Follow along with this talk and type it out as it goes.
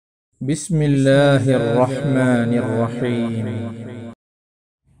بسم الله الرحمن الرحيم.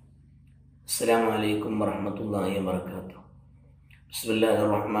 السلام عليكم ورحمة الله وبركاته. بسم الله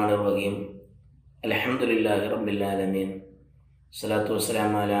الرحمن الرحيم. الحمد لله رب العالمين. الصلاة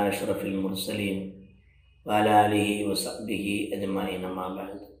والسلام على أشرف المرسلين وعلى آله وصحبه أجمعين، ما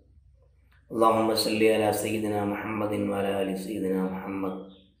بعد. اللهم صل على سيدنا محمد وعلى آل سيدنا محمد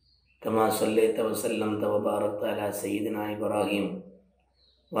كما صليت وسلمت وباركت على سيدنا إبراهيم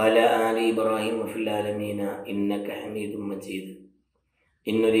وعلى آل إبراهيم في العالمين إنك حميد مجيد.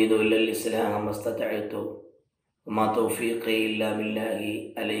 إن نريد إلا الإصلاح ما استطعت وما توفيقي إلا بالله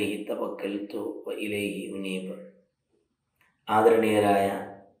عليه توكلت وإليه أنيب. ആദരണീയരായ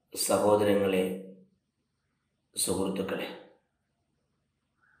സഹോദരങ്ങളെ, സുഹൃത്തുക്കളെ,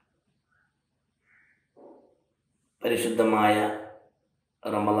 പരിശുദ്ധമായ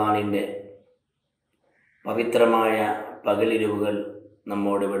റമളാനിൻ്റെ പവിത്രമായ പകലിരുവുകൾ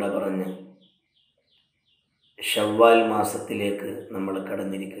നമ്മോട് വിട പറഞ്ഞ് ശവ്വാൽ മാസത്തിലേക്ക് നമ്മൾ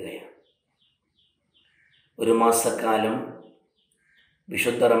കടന്നിരിക്കുകയാണ്. ഒരു മാസക്കാലം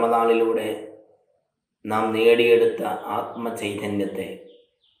വിശുദ്ധ റമളാനിലൂടെ നാം നേടിയെടുത്ത ആത്മചൈതന്യത്തെ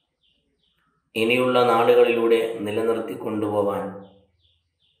ഇനിയുള്ള നാളുകളിലൂടെ നിലനിർത്തി കൊണ്ടുപോവാൻ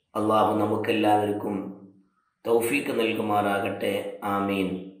അള്ളാഹു നമുക്കെല്ലാവർക്കും തൗഫീക്ക് നൽകുമാറാകട്ടെ. ആമീൻ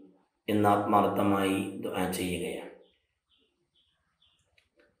എന്ന് ആത്മാർത്ഥമായി ദുആ ചെയ്യുകയാണ്.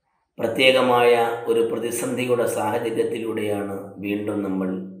 പ്രത്യേകമായ ഒരു പ്രതിസന്ധിയുടെ സാഹചര്യത്തിലൂടെയാണ് വീണ്ടും നമ്മൾ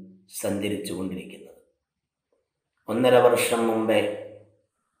സഞ്ചരിച്ചു കൊണ്ടിരിക്കുന്നത്. 1.5 വർഷം മുമ്പേ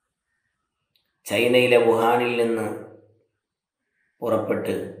ചൈനയിലെ വുഹാനിൽ നിന്ന്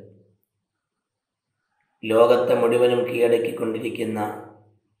പുറപ്പെട്ട് ലോകത്തെ മുഴുവനും കീഴടക്കിക്കൊണ്ടിരിക്കുന്ന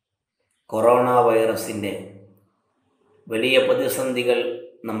കൊറോണ വൈറസിൻ്റെ വലിയ പ്രതിസന്ധികൾ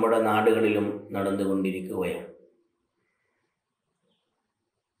നമ്മുടെ നാടുകളിലും നടന്നുകൊണ്ടിരിക്കുകയാണ്.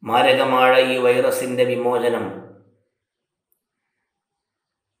 മാരകമായ ഈ വൈറസിൻ്റെ വിമോചനം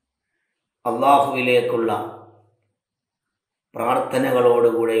അള്ളാഹുവിലേക്കുള്ള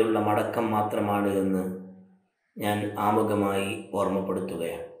പ്രാർത്ഥനകളോടുകൂടെയുള്ള മടക്കം മാത്രമാണ് എന്ന് ഞാൻ ആമുഖമായി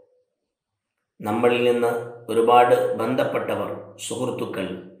ഓർമ്മപ്പെടുത്തുകയാണ്. നമ്മളിൽ നിന്ന് ഒരുപാട് ബന്ധപ്പെട്ടവർ, സുഹൃത്തുക്കൾ,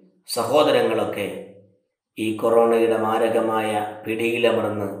 സഹോദരങ്ങളൊക്കെ ഈ കൊറോണയുടെ മാരകമായ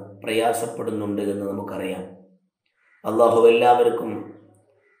പിടിയിലമർന്ന് പ്രയാസപ്പെടുന്നുണ്ട് എന്ന് നമുക്കറിയാം. അള്ളാഹു എല്ലാവർക്കും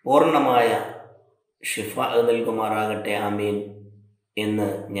പൂർണ്ണമായ ഷിഫ നൽകുമാറാകട്ടെ. ആമീൻ എന്ന്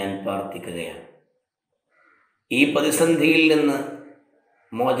ഞാൻ പ്രാർത്ഥിക്കുകയാണ്. ഈ പ്രതിസന്ധിയിൽ നിന്ന്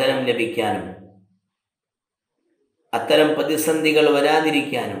മോചനം ലഭിക്കാനും അത്തരം പ്രതിസന്ധികൾ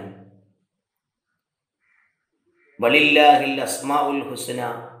വരാതിരിക്കാനും വലില്ലാഹിൽ അസ്മാഉൽ ഹുസ്ന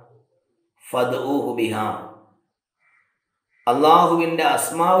ഫദ്ഊഹു ബിഹാ, അള്ളാഹുവിൻ്റെ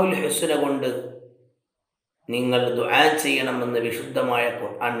അസ്മാഉൽ ഹുസ്ന കൊണ്ട് നിങ്ങൾ ദുആ ചെയ്യണമെന്ന് വിശുദ്ധമായ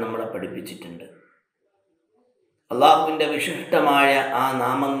ഖുർആൻ നമ്മളെ പഠിപ്പിച്ചിട്ടുണ്ട്. അള്ളാഹുവിൻ്റെ വിശിഷ്ടമായ ആ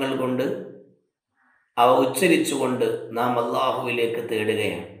നാമങ്ങൾ കൊണ്ട് അവ ഉച്ചരിച്ചുകൊണ്ട് നാം അള്ളാഹുവിലേക്ക്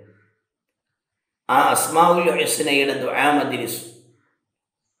തേടുകയാണ്. ആ അസ്മാഉൽ ഹുസ്നയുടെ ദുആ മജ്ലിസ്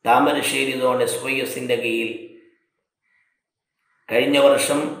താമരശ്ശേരി സോൺ SYSൻ്റെ കീഴിൽ കഴിഞ്ഞ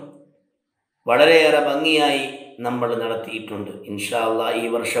വർഷം വളരെയേറെ ഭംഗിയായി നമ്മൾ നടത്തിയിട്ടുണ്ട്. ഇൻഷാ അല്ലാഹ് ഈ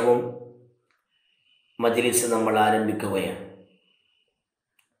വർഷവും മജ്ലിസ് നമ്മൾ ആരംഭിക്കുകയാണ്.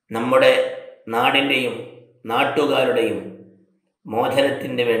 നമ്മുടെ നാടിൻ്റെയും നാട്ടുകാരുടെയും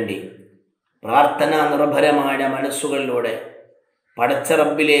മോചനത്തിന് വേണ്ടി പ്രാർത്ഥനാ നിർഭരമായ മനസ്സുകളിലൂടെ പടച്ച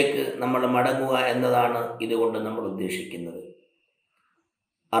റബ്ബിലേക്ക് നമ്മൾ മടങ്ങുക എന്നതാണ് ഇതുകൊണ്ട് നമ്മൾ ഉദ്ദേശിക്കുന്നത്.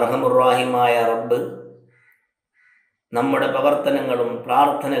 അർഹമുർ-റഹീമായ റബ്ബ് നമ്മുടെ പ്രവർത്തനങ്ങളും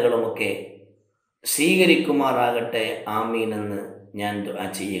പ്രാർത്ഥനകളുമൊക്കെ സ്വീകരിക്കുമാറാകട്ടെ. ആമീൻ എന്ന് ഞാൻ ദുആ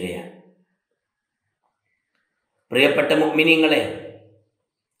ചെയ്യുകയാണ്. പ്രിയപ്പെട്ട മുഅ്മിനീങ്ങളെ,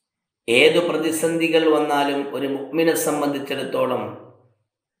 ഏതു പ്രതിസന്ധികൾ വന്നാലും ഒരു മുഅ്മിനെ സംബന്ധിച്ചിടത്തോളം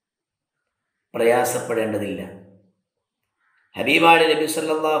പ്രയാസപ്പെടേണ്ടതില്ല. ഹബീബായ നബി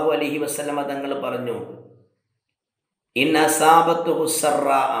സല്ലല്ലാഹു അലൈഹി വസല്ലമ തങ്ങൾ പറഞ്ഞു, ഇൻ അസാബത്തുഹു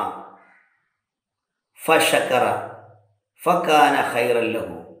സറാഅ ഫശകറ ഫകാന ഖൈറൻ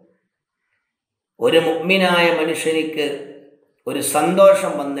ലഹു. ഒരു മുഅ്മിനായ മനുഷ്യനിക്ക് ഒരു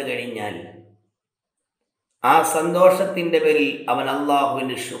സന്തോഷം വന്നു കഴിഞ്ഞാൽ ആ സന്തോഷത്തിൻ്റെ പേരിൽ അവൻ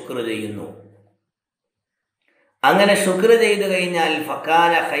അള്ളാഹുവിന് ശുക്ർ ചെയ്യുന്നു. അങ്ങനെ ശുക്ർ ചെയ്തു കഴിഞ്ഞാൽ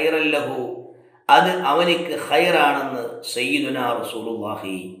ഫകാന ഖൈറൻ ലഹു, അത് അവനിക്ക് ഖൈറാണെന്ന് സയ്യിദുനാ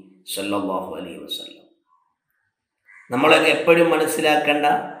റസൂലുള്ളാഹി സ്വല്ലല്ലാഹു അലൈഹി വസല്ലം. നമ്മളൊക്കെ എപ്പോഴും മനസ്സിലാക്കേണ്ട,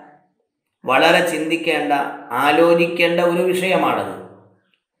 വളരെ ചിന്തിക്കേണ്ട, ആലോചിക്കേണ്ട ഒരു വിഷയമാണത്.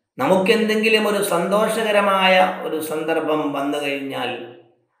 നമുക്കെന്തെങ്കിലും ഒരു സന്തോഷകരമായ ഒരു സന്ദർഭം വന്നു കഴിഞ്ഞാൽ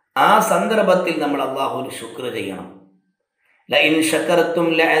ആ സന്ദർഭത്തിൽ നമ്മൾ അള്ളാഹുവിന് ശുക്ർ ചെയ്യണം. ലഇൻ ശകർതും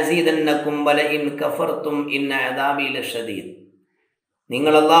ലഅസീദന്നകും വലഇൻ കഫർതും ഇന്ന അദാബി ലശദീദ്.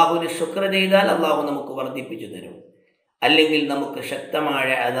 നിങ്ങൾ അല്ലാഹുവിന് ശുക്ർ ചെയ്താൽ അല്ലാഹു നമുക്ക് വർദ്ധിപ്പിച്ചു തരും, അല്ലെങ്കിൽ നമുക്ക് ശക്തമായ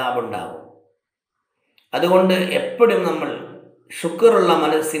അദാബ് ഉണ്ടാകും. അതുകൊണ്ട് എപ്പോഴും നമ്മൾ ശുക്റുള്ള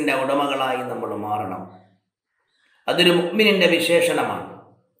മനസ്സിൻ്റെ ഉടമകളായി നമ്മൾ മാറണം. അതൊരു മുഅ്മിനിൻ്റെ വിശേഷണമാണ്.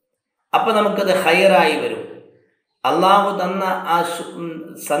 അപ്പോൾ നമുക്കത് ഖൈറായി വരും. അള്ളാഹു തന്ന ആ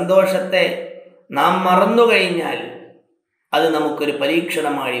സന്തോഷത്തെ നാം മറന്നു കഴിഞ്ഞാൽ അത് നമുക്കൊരു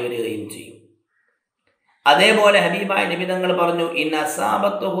പരീക്ഷണമായി വരികയും ചെയ്യും. അതേപോലെ ഹബീബായ നബി തങ്ങൾ പറഞ്ഞു, ഇൻ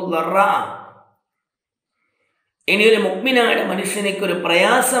അസാബത്തുഹു ദർറാ, ഇനി ഒരു മുഅ്മിനായ മനുഷ്യനിക്കൊരു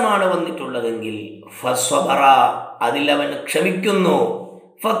പ്രയാസമാണ് വന്നിട്ടുള്ളതെങ്കിൽ ഫസ്വബറ, അതിലവൻ ക്ഷമിക്കുന്നു,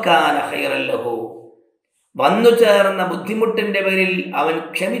 ഫകാന ഖൈറൻ ലഹു, വന്നു ചേർന്ന ബുദ്ധിമുട്ടിൻ്റെ പേരിൽ അവൻ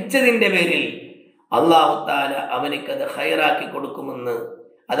ക്ഷമിച്ചതിൻ്റെ പേരിൽ അല്ലാഹു തആല അവനിക്കത് ഖൈറാക്കി കൊടുക്കുമെന്ന്,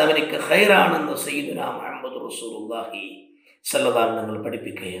 അതവനിക്ക് ഖൈറാണെന്ന് സയ്യിദുനാ മുഹമ്മദ് റസൂലുള്ളാഹി സ്വല്ലല്ലാഹു അലൈഹി വസല്ലം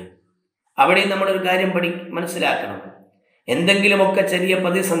പഠിപ്പിക്കുകയാണ്. അവിടെ നമ്മളൊരു കാര്യം മനസ്സിലാക്കണം. എന്തെങ്കിലുമൊക്കെ ചെറിയ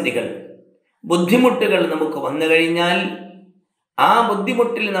പ്രതിസന്ധികൾ, ബുദ്ധിമുട്ടുകൾ നമുക്ക് വന്നു കഴിഞ്ഞാൽ ആ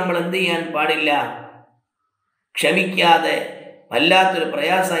ബുദ്ധിമുട്ടിൽ നമ്മൾ എന്ത് ചെയ്യാൻ പാടില്ല? ക്ഷമിക്കാതെ വല്ലാത്തൊരു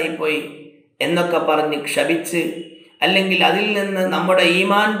പ്രയാസമായിപ്പോയി എന്നൊക്കെ പറഞ്ഞ് ക്ഷമിച്ച്, അല്ലെങ്കിൽ അതിൽ നിന്ന് നമ്മുടെ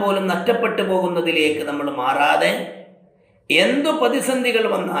ഈമാൻ പോലും നഷ്ടപ്പെട്ടു പോകുന്നതിലേക്ക് നമ്മൾ മാറാതെ എന്തു പ്രതിസന്ധികൾ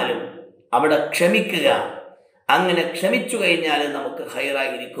വന്നാലും അവിടെ ക്ഷമിക്കുക. അങ്ങനെ ക്ഷമിച്ചു കഴിഞ്ഞാൽ നമുക്ക്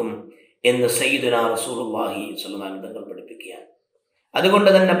ഖൈറായിരിക്കും എന്ന് സയ്യിദുനാ റസൂലുള്ളാഹി സ്വല്ലല്ലാഹു അലൈഹി വസല്ലം പഠിപ്പിക്കുകയാണ്. അതുകൊണ്ട്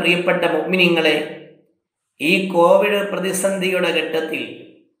തന്നെ പ്രിയപ്പെട്ട മുഅ്മിനീങ്ങളെ, ഈ കോവിഡ് പ്രതിസന്ധിയുടെ ഘട്ടത്തിൽ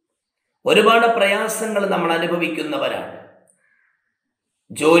ഒരുപാട് പ്രയാസങ്ങൾ നമ്മൾ അനുഭവിക്കുന്നവരാണ്.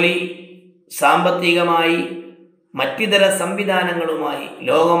 ജോലി, സാമ്പത്തികമായി, മറ്റിതര സംവിധാനങ്ങളുമായി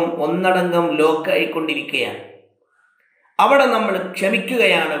ലോകം ഒന്നടങ്കം ലോക്കായിക്കൊണ്ടിരിക്കുകയാണ്. അവിടെ നമ്മൾ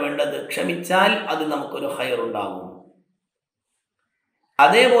ക്ഷമിക്കുകയാണ് വേണ്ടത്. ക്ഷമിച്ചാൽ അത് നമുക്കൊരു ഖൈറുണ്ടാകും.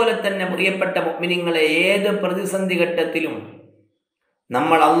 അതേപോലെ തന്നെ പ്രിയപ്പെട്ട മുഅ്മിനീങ്ങളെ, ഏത് പ്രതിസന്ധി ഘട്ടത്തിലും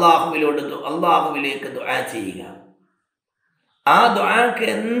നമ്മൾ അള്ളാഹുവിലേക്ക് ദുആ ചെയ്യുക. ആ ദുആക്ക്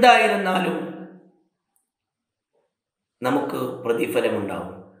എന്തായിരുന്നാലും നമുക്ക്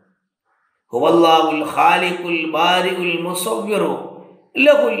പ്രതിഫലമുണ്ടാവും. ഹുവല്ലാഹുൽ ഖാലിഖുൽ ബാരിഉൽ മുസവ്വിറു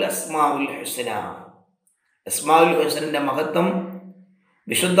ലഹുൽ അസ്മാഉൽ ഹുസ്ന. അസ്മാഉൽ ഹുസ്നയുടെ മഹത്വം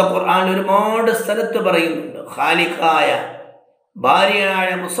വിശുദ്ധ ഖുർആൻ ഒരുപാട് സ്ഥലത്ത് പറയുന്നുണ്ട്. ഖാലിഖായ, ബാരിയായ,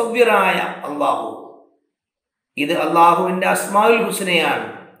 മുസവ്വിറായ അല്ലാഹു, ഇത് അല്ലാഹുവിൻ്റെ അസ്മാഉൽ ഹുസ്നയാണ്.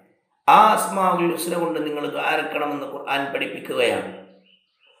 ആ അസ്മാഉൽ ഹുസ്ന കൊണ്ട് നിങ്ങൾ ദുആരക്കണമെന്ന് ഖുർആൻ പഠിപ്പിക്കുകയാണ്.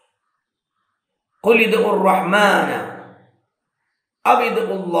 ഖുൽ ഇദ്ഉർ റഹ്മാന അവ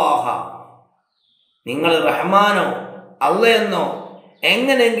ഇദ്ഉല്ലാഹ, നിങ്ങൾ റഹ്മാനോ അള്ളയെന്നോ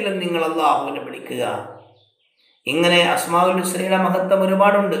എങ്ങനെയെങ്കിലും നിങ്ങൾ അല്ലാഹുവിനെ വിളിക്കുക. ഇങ്ങനെ അസ്മാഉൽ ഹുസ്നയുടെ മഹത്വം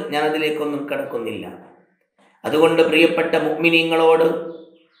ഒരുപാടുണ്ട്, ഞാൻ അതിലേക്കൊന്നും കടക്കുന്നില്ല. അതുകൊണ്ട് പ്രിയപ്പെട്ട മുഅ്മിനീങ്ങളോട്,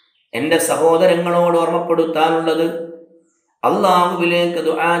 എൻ്റെ സഹോദരങ്ങളോട് ഓർമ്മപ്പെടുത്താനുള്ളത്, അള്ളാഹുവിലേക്ക്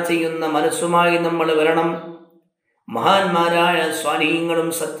ദുആ ചെയ്യുന്ന മനസ്സുമായി നമ്മൾ വരണം. മഹാന്മാരായ സ്വാലിഹീങ്ങളും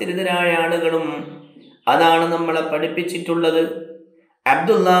സത്യരിതരായ ആളുകളും അതാണ് നമ്മളെ പഠിപ്പിച്ചിട്ടുള്ളത്.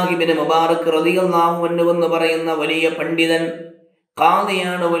 അബ്ദുല്ലാഹി ഇബ്നു മുബാറക് റളിയല്ലാഹു അൻഹു എന്ന് പറയുന്ന വലിയ പണ്ഡിതൻ,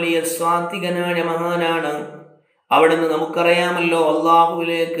 ഖാദിയാണ്, വലിയ സ്വാത്വികനായ മഹാനാണ്. അവിടുന്ന് നമുക്കറിയാമല്ലോ,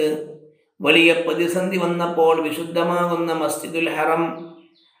 അള്ളാഹുവിലേക്ക് വലിയ പ്രതിസന്ധി വന്നപ്പോൾ വിശുദ്ധമാകുന്ന മസ്ജിദുൽ ഹറം,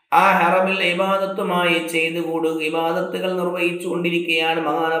 ആ ഹറമിൽ ഇബാദത്തുമായി ഇബാദത്തുകൾ നിർവഹിച്ചു കൊണ്ടിരിക്കുകയാണ്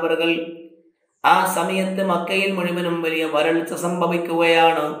മഹാനവറുകൾ. ആ സമയത്ത് മക്കയിൽ മുഴുവനും വലിയ വരൾച്ച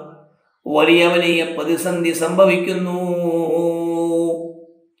സംഭവിക്കുകയാണ്. വലിയ വലിയ പ്രതിസന്ധി സംഭവിക്കുന്നു.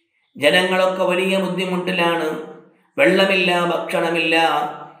 ജനങ്ങളൊക്കെ വലിയ ബുദ്ധിമുട്ടിലാണ്. വെള്ളമില്ല, ഭക്ഷണമില്ല.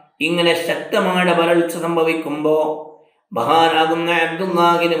 ഇങ്ങനെ ശക്തമായ വരൾച്ച സംഭവിക്കുമ്പോൾ മഹാനാകുന്ന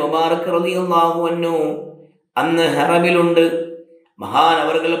അബ്ദുല്ലാഹി ഇബ്നു മുബാറക് റളിയല്ലാഹു അൻഹു അന്ന് ഹറമിലുണ്ട്.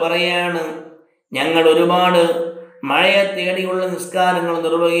 മഹാനവറുകൾ പറയാണ്, ഞങ്ങൾ ഒരുപാട് മഴയെ തേടിയുള്ള നിസ്കാരങ്ങൾ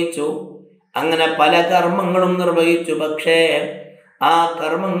നിർവഹിച്ചു, അങ്ങനെ പല കർമ്മങ്ങളും നിർവഹിച്ചു. പക്ഷേ ആ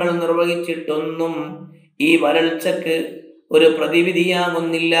കർമ്മങ്ങൾ നിർവഹിച്ചിട്ടൊന്നും ഈ വരൾച്ചക്ക് ഒരു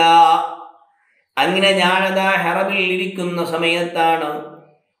പ്രതിവിധിയാകുന്നില്ല. അങ്ങനെ ഞാനതാ ഹറമിൽ ഇരിക്കുന്ന സമയത്താണ്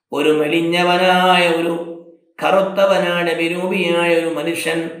ഒരു മെലിഞ്ഞവനായ, ഒരു കറുത്തവനായ, വിരൂപിയായ ഒരു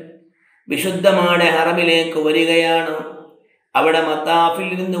മനുഷ്യൻ വിശുദ്ധമായ ഹറമിലേക്ക് വരികയാണ്. അവിടെ മത്താഫിൽ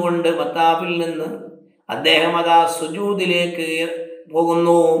നിന്ന് അദ്ദേഹം അതാ സുജൂദിലേക്ക്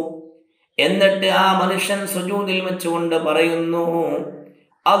പോകുന്നു. എന്നിട്ട് ആ മനുഷ്യൻ സുജൂദിൽ വെച്ചുകൊണ്ട് പറയുന്നു,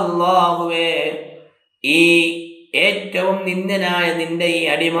 അല്ലാഹുവേ, ഈ ഏറ്റവും നിന്ദനായ നിന്റെ ഈ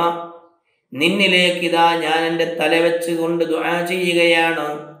അടിമ, നിന്നിലേക്ക് ഇതാ ഞാൻ എൻ്റെ തല വെച്ചുകൊണ്ട് ദുആ ചെയ്യുകയാണ്.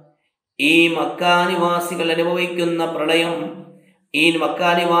 ഈ മക്കാനിവാസികൾ അനുഭവിക്കുന്ന പ്രളയം, ഈ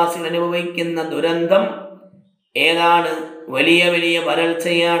മക്കാനിവാസികൾ അനുഭവിക്കുന്ന ദുരന്തം ഏതാണ്? വലിയ വലിയ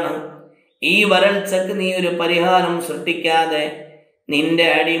വരൾച്ചയാണ്. ഈ വരൾച്ചക്ക് നീ ഒരു പരിഹാരം സൃഷ്ടിക്കാതെ നിന്റെ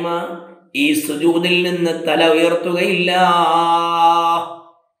അടിമ ഈ സുജൂദിൽ നിന്ന് തല ഉയർത്തുകയില്ല.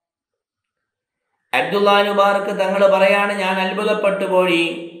 അബ്ദുല്ലാഹ് മുബാറക് തങ്ങൾ പറയാണ്, ഞാൻ അത്ഭുതപ്പെട്ടു പോയി,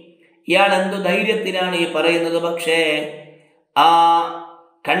 ഇയാൾ എന്തു ധൈര്യത്തിലാണ് ഈ പറയുന്നത്. പക്ഷേ ആ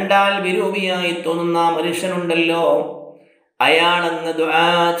കണ്ടാൽ വിരൂപിയായി തോന്നുന്ന മനുഷ്യനുണ്ടല്ലോ, അയാളങ്ങ് ദുആ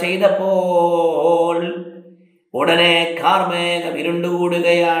ചെയ്തപ്പോൾ ഉടനെ കാർമേഘം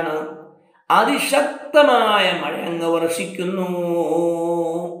ഇരുണ്ടുകൂടുകയാണ്, അതിശക്തമായ മഴ അങ്ങ് വർഷിക്കുന്നു.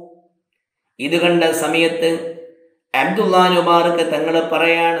 ഇത് കണ്ട സമയത്ത് അബ്ദുല്ലാഹ് മുബാറക് തങ്ങൾ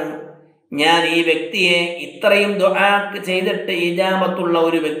പറയാണ്, ഞാൻ ഈ വ്യക്തിയെ ഇത്രയും ദുആ ചെയ്തിട്ട് ഇജാബത്തുള്ള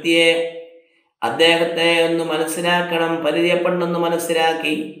ഒരു വ്യക്തിയെ, അദ്ദേഹത്തെ ഒന്ന് മനസ്സിലാക്കണം, പരിചയപ്പെടണമെന്ന്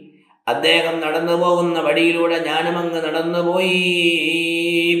മനസ്സിലാക്കി അദ്ദേഹം നടന്നു പോകുന്ന വഴിയിലൂടെ ഞാനും അങ്ങ് നടന്നുപോയി.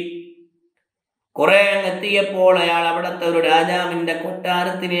 കുറെ എത്തിയപ്പോൾ അയാൾ അവിടുത്തെ ഒരു രാജാവിൻ്റെ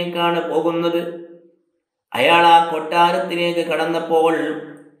കൊട്ടാരത്തിലേക്കാണ് പോകുന്നത്. അയാൾ ആ കൊട്ടാരത്തിലേക്ക് കടന്നപ്പോൾ,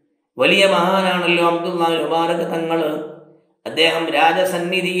 വലിയ മഹാനാണല്ലോ അബ്ദുല്ലാഹ് മുബാറക് തങ്ങൾ, അദ്ദേഹം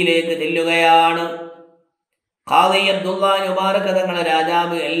രാജസന്നിധിയിലേക്ക് ചെല്ലുകയാണ്. ഖാദി അബ്ദുല്ലാഹ് മുബാറക് തങ്ങൾ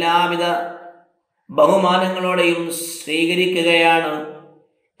രാജാവ് എല്ലാവിധ ബഹുമാനങ്ങളോടെയും സ്വീകരിക്കുകയാണ്.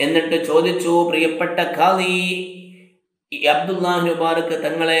 എന്നിട്ട് ചോദിച്ചു, പ്രിയപ്പെട്ട ഖാദി അബ്ദുല്ലാഹ് മുബാറക്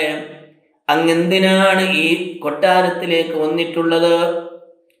തങ്ങളെ, അങ്ങെന്തിനാണ് ഈ കൊട്ടാരത്തിലേക്ക് വന്നിട്ടുള്ളത്?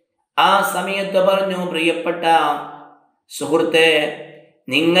 ആ സമയത്ത് പറഞ്ഞു, പ്രിയപ്പെട്ട സുഹൃത്തെ,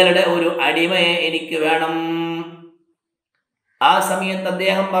 നിങ്ങളുടെ ഒരു അടിമയെ എനിക്ക് വേണം. ആ സമയത്ത്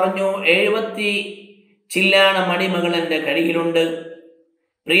അദ്ദേഹം പറഞ്ഞു, 70 ചില്ലാനം അടിമകൾ എൻ്റെ കയ്യിലുണ്ട്.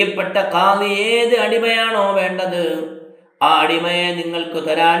 പ്രിയപ്പെട്ട ഖാദി, ഏത് അടിമയാണോ വേണ്ടത് ആ അടിമയെ നിങ്ങൾക്ക്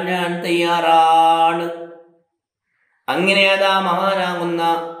തരാൻ ഞാൻ തയ്യാറാണ്. അങ്ങനെ അതാ മഹാനാകുന്ന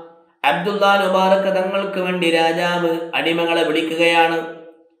അബ്ദുല്ലാഹ് മുബാറക് തങ്ങൾക്ക് വേണ്ടി രാജാവ് അടിമകളെ വിളിക്കുകയാണ്.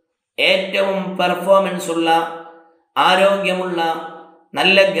 ഏറ്റവും പെർഫോമൻസ് ഉള്ള, ആരോഗ്യമുള്ള,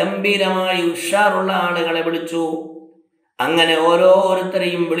 നല്ല ഗംഭീരമായി ഉഷാറുള്ള ആളുകളെ വിളിച്ചു. അങ്ങനെ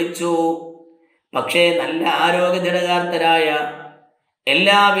ഓരോരുത്തരെയും വിളിച്ചു. പക്ഷേ നല്ല ആരോഗ്യദൃഢകാർത്തരായ,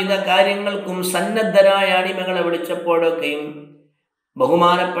 എല്ലാവിധ കാര്യങ്ങൾക്കും സന്നദ്ധരായ അടിമകളെ വിളിച്ചപ്പോഴൊക്കെയും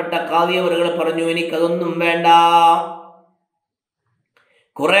ബഹുമാനപ്പെട്ട ഖാദി അവറുകൾ പറഞ്ഞു, എനിക്കതൊന്നും വേണ്ട.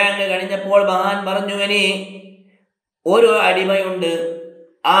 കുറെ അങ്ങ് കഴിഞ്ഞപ്പോൾ മഹാൻ പറഞ്ഞു, ഇനി ഒരു അടിമയുണ്ട്.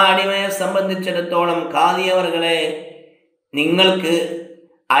 ആ അടിമയെ സംബന്ധിച്ചിടത്തോളം ഖാദി അവറുകളെ, നിങ്ങൾക്ക്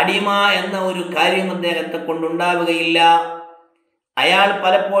അടിമ എന്ന ഒരു കാര്യം അദ്ദേഹത്തെ കൊണ്ടുണ്ടാവുകയില്ല. അയാൾ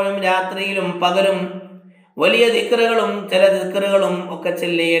പലപ്പോഴും രാത്രിയിലും പകലും വലിയ ദിക്റുകളും ചില ദിക്റുകളും ഒക്കെ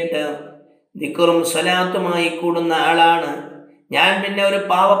ചൊല്ലിയിട്ട് ദിക്റും സ്വലാത്തുമായി കൂടുന്ന ആളാണ്. ഞാൻ പിന്നെ ഒരു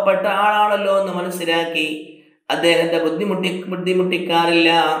പാവപ്പെട്ട ആളാണല്ലോ എന്ന് മനസ്സിലാക്കി അദ്ദേഹത്തെ ബുദ്ധിമുട്ടിക്കാറില്ല.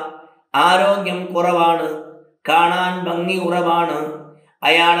 ആരോഗ്യം കുറവാണ്, കാണാൻ ഭംഗി കുറവാണ്,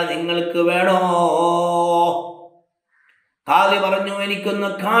 അയാളെ നിങ്ങൾക്ക് വേണോ? ഖാദി പറഞ്ഞു, എനിക്കൊന്ന്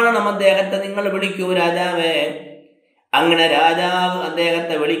കാണണം അദ്ദേഹത്തെ, നിങ്ങൾ വിളിക്കൂ രാജാവേ. അങ്ങനെ രാജാവ്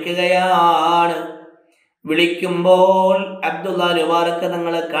അദ്ദേഹത്തെ വിളിക്കുകയാണ്. വിളിക്കുമ്പോൾ അബ്ദുല്ലാഹ് മുബാറക്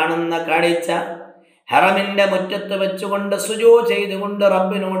തങ്ങളെ കാണുന്ന കാഴ്ച, ഹറമിന്റെ മുറ്റത്ത് വെച്ചുകൊണ്ട് സുജൂദ് ചെയ്തുകൊണ്ട്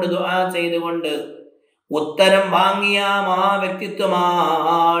റബ്ബിനോട് ദുആ ചെയ്തുകൊണ്ട് ഉത്തരം വാങ്ങിയ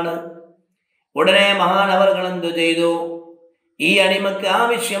മഹാവ്യക്തിത്വമാണ്. ഉടനെ മഹാനവർകൾ എന്തു ചെയ്തു? ഈ അടിമക്ക്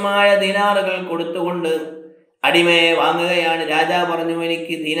ആവശ്യമായ ദിനാറുകൾ കൊടുത്തുകൊണ്ട് അടിമയെ വാങ്ങുകയാണ്. രാജാവ് പറഞ്ഞു,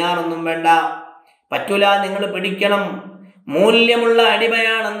 എനിക്ക് ദിനാറൊന്നും വേണ്ട, പറ്റൂല, നിങ്ങൾ പിടിക്കണം, മൂല്യമുള്ള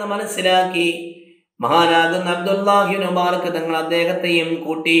അടിമയാണെന്ന് മനസ്സിലാക്കി മഹാനാകുന്ന അബ്ദുല്ലാഹി മുബാറക് തങ്ങൾ അദ്ദേഹത്തെയും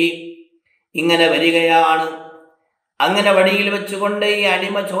കൂട്ടി ഇങ്ങനെ വരികയാണ്. അങ്ങനെ വഴിയിൽ വെച്ചുകൊണ്ട് ഈ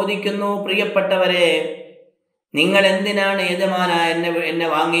അടിമ ചോദിക്കുന്നു, പ്രിയപ്പെട്ടവരെ, നിങ്ങൾ എന്തിനാണ് യജമാന എന്നെ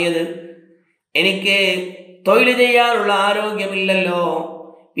വാങ്ങിയത്? എനിക്ക് തൊഴിൽ ചെയ്യാനുള്ള ആരോഗ്യമില്ലല്ലോ,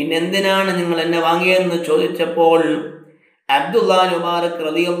 പിന്നെന്തിനാണ് നിങ്ങൾ എന്നെ വാങ്ങിയതെന്ന് ചോദിച്ചപ്പോൾ അബ്ദുല്ലാഹ് മുബാറക്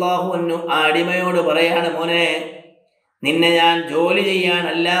റളിയല്ലാഹു അൻഹു ആ അടിമയോട് പറയാണ്, മോനെ, നിന്നെ ഞാൻ ജോലി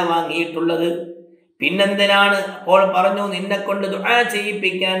ചെയ്യാനല്ല വാങ്ങിയിട്ടുള്ളത്, പിന്നെന്തിനാണ്? അപ്പോൾ പറഞ്ഞു, നിന്നെ കൊണ്ട് ദുആ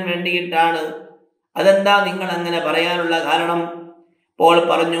ചെയ്യിപ്പിക്കാൻ വേണ്ടിയിട്ടാണ്. അതെന്താ നിങ്ങൾ അങ്ങനെ പറയാനുള്ള കാരണം? അപ്പോൾ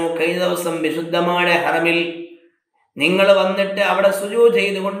പറഞ്ഞു, കഴിഞ്ഞ ദിവസം വിശുദ്ധമായ ഹറമിൽ നിങ്ങൾ വന്നിട്ട് അവിടെ സുജൂദ്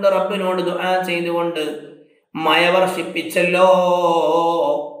ചെയ്തുകൊണ്ട് റബ്ബിനോട് ദുആ ചെയ്തുകൊണ്ട് മഴ വർഷിപ്പിച്ചല്ലോ,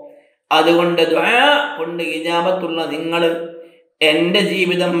 അതുകൊണ്ട് ദുആ കൊണ്ട് ഇജാബത്തുള്ള നിങ്ങൾ എൻ്റെ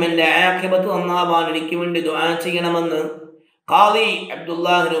ജീവിതം, എൻ്റെ ആഖിബത്ത് നന്നാവാൻ എനിക്ക് വേണ്ടി ദുആ ചെയ്യണമെന്ന് ഖാദി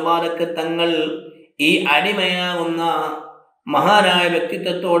അബ്ദുല്ലാഹി മുബാറക് തങ്ങൾ ഈ അടിമയാകുന്ന മഹാനായ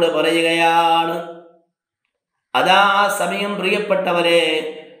വ്യക്തിത്വത്തോട് പറയുകയാണ്. അതാ ആ സമയം പ്രിയപ്പെട്ടവരെ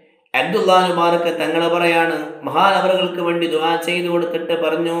അബ്ദുല്ലാഹി മുബാറക് തങ്ങൾ പറയാണ്, മഹാനവറുകൾക്ക് വേണ്ടി ദുആ ചെയ്തു കൊടുത്തിട്ട്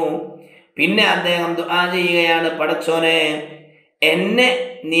പറഞ്ഞു, പിന്നെ അദ്ദേഹം ദുആ ചെയ്യുകയാണ്, പടച്ചോനെ എന്നെ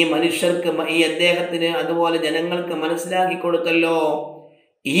നീ മനുഷ്യർക്ക് ഈ അദ്ദേഹത്തിന് അതുപോലെ ജനങ്ങൾക്ക് മനസ്സിലാക്കി കൊടുത്തല്ലോ.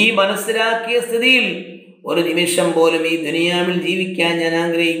 ഈ മനസ്സിലാക്കിയ സ്ഥിതിയിൽ ഒരു നിമിഷം പോലും ഈ ദുനിയാവിൽ ജീവിക്കാൻ ഞാൻ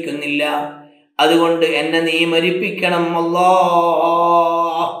ആഗ്രഹിക്കുന്നില്ല. അതുകൊണ്ട് എന്നെ നീ മരിപ്പിക്കണം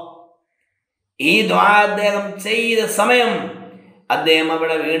അല്ലാഹ്. ഈ ദുആ അദ്ദേഹം ചെയ്ത സമയം അദ്ദേഹം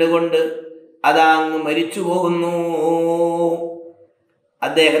അവിടെ വീടുകൊണ്ട് അതങ്ങ് മരിച്ചു പോകുന്നു.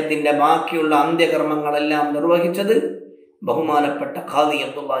 അദ്ദേഹത്തിന്റെ ബാക്കിയുള്ള അന്ത്യകർമ്മങ്ങളെല്ലാം നിർവഹിച്ചത് ബഹുമാനപ്പെട്ട ഖാദി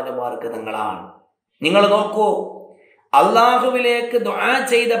അബ്ദുല്ലാഹി മുബാറക് തങ്ങളാണ്. നിങ്ങൾ നോക്കൂ, അള്ളാഹുവിലേക്ക് ദുആ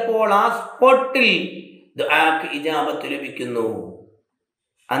ചെയ്തപ്പോൾ ആ സ്പോട്ടിൽ ദുആക്ക് ഇജാബത്ത് ലഭിക്കുന്നു.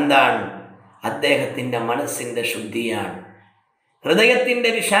 എന്താണ്? അദ്ദേഹത്തിന്റെ മനസ്സിന്റെ ശുദ്ധിയാണ്, ഹൃദയത്തിന്റെ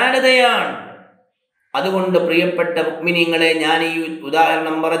വിശാലതയാണ്. അതുകൊണ്ട് പ്രിയപ്പെട്ട മുഅ്മിനീങ്ങളെ, ഞാൻ ഈ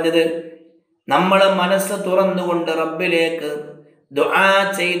ഉദാഹരണം പറഞ്ഞത് നമ്മൾ മനസ്സ് തുറന്നുകൊണ്ട് റബ്ബിലേക്ക് ദുആ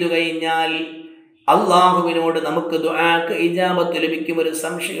ചെയ്തു കഴിഞ്ഞാൽ അള്ളാഹുവിനോട് നമുക്ക് ദുആക്ക് ഇജാബത്ത് ലഭിക്കും, ഒരു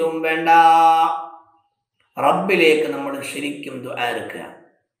സംശയവും വേണ്ട. റബ്ബിലേക്ക് നമ്മൾ ശരിക്കും ദുആ എടുക്കുക.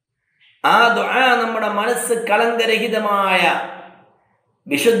 ആ ദുആ നമ്മുടെ മനസ്സ് കളങ്കരഹിതമായ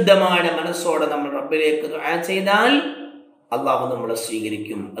വിശുദ്ധമായ മനസ്സോടെ നമ്മൾ റബ്ബിലേക്ക് ദുആ ചെയ്താൽ അള്ളാഹു നമ്മളെ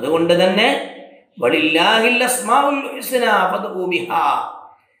സ്വീകരിക്കും. അതുകൊണ്ട് തന്നെ വലില്ലാഹിൽ അസ്മാഉൽ ഹുസ്ന ഫദ്ഉ ബിഹാ,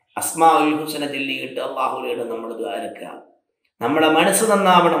 അസ്മാഉൽ ഹുസ്ന ചൊല്ലിയിട്ട് അള്ളാഹുവിനോട് നമ്മൾ ദുആ എടുക്കുക. നമ്മുടെ മനസ്സ്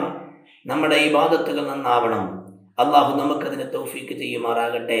നന്നാവണം, നമ്മുടെ ഇബാദത്തുകൾ നന്നാവണം. അള്ളാഹു നമുക്കതിന് തൗഫീക്ക്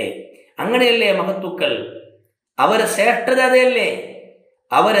ചെയ്യുമാറാകട്ടെ. അങ്ങനെയല്ലേ മഹത്തുക്കൾ, അവരെ ശ്രേഷ്ഠത അതല്ലേ,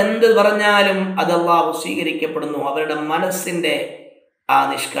 അവരെന്ത് പറഞ്ഞാലും അത് അള്ളാഹു സ്വീകരിക്കപ്പെടുന്നു. അവരുടെ മനസ്സിന്റെ ആ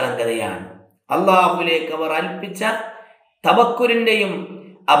നിഷ്കളങ്കതയാണ്. അള്ളാഹുവിലേക്ക് അവർ അൽപ്പിച്ച തവക്കുലിന്റെയും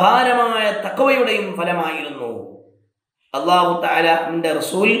അപാരമായ തഖ്വയുടെയും ഫലമായിരുന്നു. അല്ലാഹു തആലയുടെ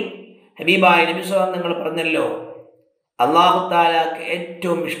റസൂൽ ഹബീബായ നബി സ്വല്ലല്ലാഹു അലൈഹി വസല്ലം പറഞ്ഞല്ലോ, അല്ലാഹു തആലക്ക്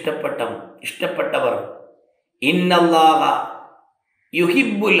ഏറ്റവും ഇഷ്ടപ്പെട്ടവർ ഇന്നല്ലാഹ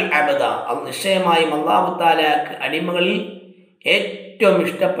യുഹിബ്ബുൽ അബ്ദ, നിശ്ചയമായും അല്ലാഹു തആലക്ക് അടിമകളിൽ ഏറ്റവും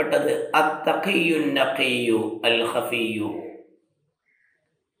ഇഷ്ടപ്പെട്ടത് അത്തഖിയ്യുൻ നഖിയ്യു അൽ ഖഫിയ്യു,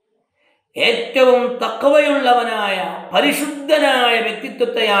 ഏറ്റവും തഖ്വയുള്ളവനായ പരിശുദ്ധനായ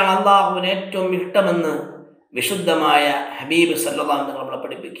വ്യക്തിത്വത്തെയാണ് അള്ളാഹുവിന് ഏറ്റവും ഇഷ്ടമെന്ന് വിശുദ്ധമായ ഹബീബ് സല്ലല്ലാഹു അലൈഹി വസല്ലം നമ്മളെ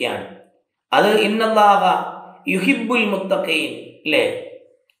പഠിപ്പിക്കുകയാണ്. അത് ഇന്നല്ലാഹ യുഹിബ്ബുൽ മുത്തഖീൻ അല്ലേ,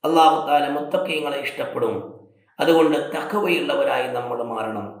 അള്ളാഹു തആല മുത്തഖീങ്ങളെ ഇഷ്ടപ്പെടും. അതുകൊണ്ട് തഖ്വയുള്ളവരായി നമ്മൾ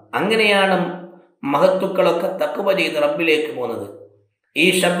മാറണം. അങ്ങനെയാണ് മഹത്തുക്കളൊക്കെ തഖ്വ ചെയ്ത് റബ്ബിലേക്ക് പോകുന്നത്. ഈ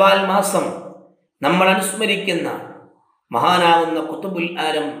ശവ്വാൽ മാസം നമ്മൾ അനുസ്മരിക്കുന്ന മഹാനാകുന്ന ഖുതുബുൽ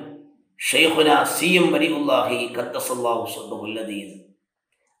ആലം ഷൈഖുനാ സിയം വലിയുല്ലാഹി ഖദ്ദസല്ലാഹു സിർറഹുൽ അദീസ്.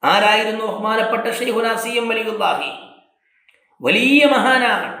 ആരായിരുന്നു ബഹുമാനപ്പെട്ട ഷൈഖുനാ സിയം വലിയുല്ലാഹി? വലിയ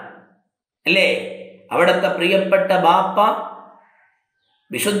മഹാനാണ് അല്ലേ. അവിടുത്തെ പ്രിയപ്പെട്ട ബാപ്പ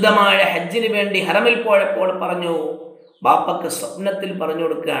വിശുദ്ധമായ ഹജ്ജിന് വേണ്ടി ഹറമിൽ പോയപ്പോൾ പറഞ്ഞു, ബാപ്പക്ക് സ്വപ്നത്തിൽ പറഞ്ഞു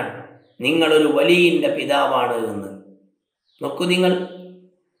കൊടുക്കുകയാണ്, നിങ്ങളൊരു വലിയന്റെ പിതാവാണ് എന്ന്. നോക്കൂ നിങ്ങൾ,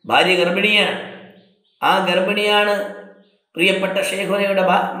 ഭാര്യ ഗർഭിണിയാണ്. ആ ഗർഭിണിയാണ് പ്രിയപ്പെട്ട ഷെയ്ഖുനയുടെ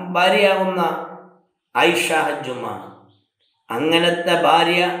ഭാര്യയാകുന്ന ആയിഷ ഹജ്ജുമ്മ. അങ്ങനത്തെ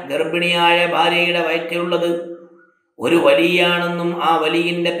ഭാര്യ, ഗർഭിണിയായ ഭാര്യയുടെ വയറ്റിലുള്ളത് ഒരു വലിയാണെന്നും ആ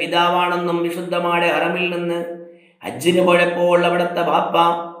വലിയന്റെ പിതാവാണെന്നും വിശുദ്ധമായ ഹറമിൽ നിന്ന് ഹജ്ജിന് പോയപ്പോൾ അവിടുത്തെ ബാപ്പ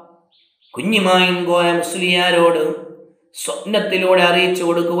കുഞ്ഞിമായും കോയ മുസ്ലിയാരോട് സ്വപ്നത്തിലൂടെ അറിയിച്ചു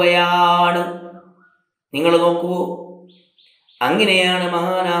കൊടുക്കുകയാണ്. നിങ്ങൾ നോക്കൂ, അങ്ങനെയാണ്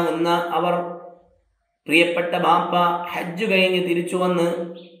മഹാനാകുന്ന അവർ പ്രിയപ്പെട്ട ബാപ്പ ഹജ്ജ് കഴിഞ്ഞ് തിരിച്ചു വന്ന്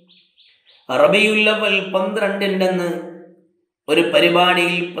റബീഉൽ അവ്വൽ 12 ഒരു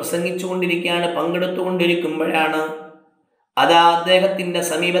പരിപാടിയിൽ പ്രസംഗിച്ചു കൊണ്ടിരിക്കുകയാണ്, പങ്കെടുത്തുകൊണ്ടിരിക്കുമ്പോഴാണ് അതാ അദ്ദേഹത്തിന്റെ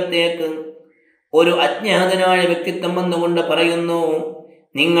സമീപത്തേക്ക് ഒരു അജ്ഞാതനായ വ്യക്തിത്വം വന്നുകൊണ്ട് പറയുന്നു,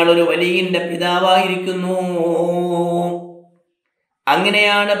 നിങ്ങളൊരു വലിയന്റെ പിതാവായിരിക്കുന്നു.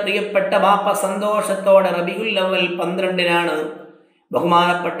 അങ്ങനെയാണ് പ്രിയപ്പെട്ട ബാപ്പ സന്തോഷത്തോടെ റബീഉൽ അവ്വൽ 12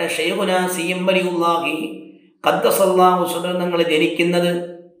 ബഹുമാനപ്പെട്ട ഷൈഖുനാ സിയം വലിയുല്ലാഹി ഖദ്ദസല്ലാഹു സിർറഹു ജനിക്കുന്നത്.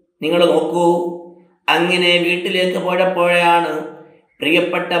 നിങ്ങൾ നോക്കൂ, അങ്ങനെ വീട്ടിലേക്ക് പോയപ്പോഴാണ്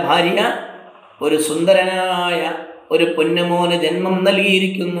പ്രിയപ്പെട്ട ഭാര്യ ഒരു സുന്ദരനായ ഒരു പൊന്നുമോന് ജന്മം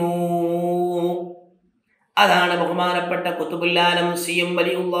നൽകിയിരിക്കുന്നു. അതാണ് ബഹുമാനപ്പെട്ട ഖുതുബുൽ ആലം സിയം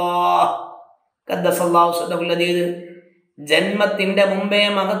വലിയുല്ലാഹ് ഖദ്ദസല്ലാഹു സിർറഹുൽ അദീസ് ജന്മത്തിന്റെ മുമ്പേ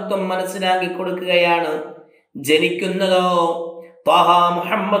മഹത്വം മനസ്സിലാക്കി കൊടുക്കുകയാണ്. ജനിക്കുന്നതോ ത്വാഹ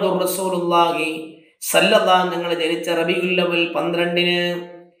മുഹമ്മദുർ റസൂലുള്ളാഹി സല്ലല്ലാഹു നിങ്ങൾ ജനിച്ച റബീഉൽ അവ്വൽ 12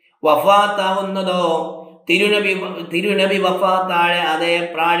 വഫാത്താവുന്നതോ തിരുനബി വഫാത്തായ അതേ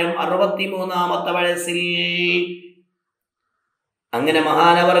പ്രായം 63-ാമത്തെ വയസ്സിൽ. അങ്ങനെ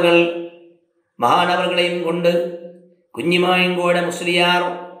മഹാനവറുകളെയും കൊണ്ട് കുഞ്ഞിമായങ്കോടെ മുസ്ലിയാർ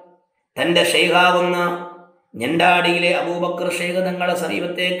തൻ്റെ ഷെയ്ഖാകുന്ന ഞണ്ടാടിയിലെ അബൂബക്കർ ഷെയ്ഖ് തങ്ങളുടെ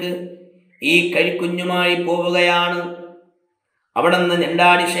സമീപത്തേക്ക് ഈ കഴിക്കുഞ്ഞുമായി പോവുകയാണ്. അവിടെ നിന്ന്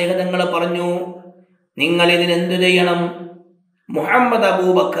ഞണ്ടാടി ഷെയ്ഖ് തങ്ങൾ പറഞ്ഞു, നിങ്ങൾ ഇതിനെന്തു ചെയ്യണം? മുഹമ്മദ്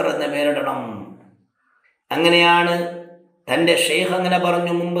അബൂബക്കർ എന്ന് പേരിടണം. അങ്ങനെയാണ് തൻ്റെ ഷെയ്ഖ് അങ്ങനെ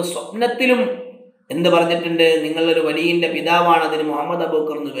പറഞ്ഞു. മുമ്പ് സ്വപ്നത്തിലും എന്ത് പറഞ്ഞിട്ടുണ്ട്? നിങ്ങളൊരു വലിയൻ്റെ പിതാവാണ്, അതിന് മുഹമ്മദ്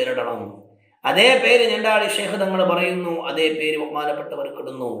അബൂബക്കർ എന്ന് പേരിടണം. അതേ പേര് ഞണ്ടാടി ഷെയ്ഖ് തങ്ങൾ പറയുന്നു, അതേ പേര് ബഹുമാനപ്പെട്ടവർക്ക്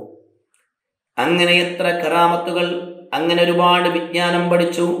ഇടുന്നു. അങ്ങനെ എത്ര കറാമത്തുകൾ, അങ്ങനെ ഒരുപാട് വിജ്ഞാനം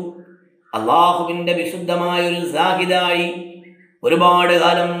പഠിച്ചു. അള്ളാഹുവിൻ്റെ വിശുദ്ധമായ ഒരു സാഹിദായി ഒരുപാട്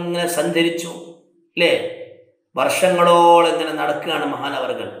കാലം ഇങ്ങനെ സഞ്ചരിച്ചു അല്ലേ? വർഷങ്ങളോളം ഇങ്ങനെ നടക്കുകയാണ്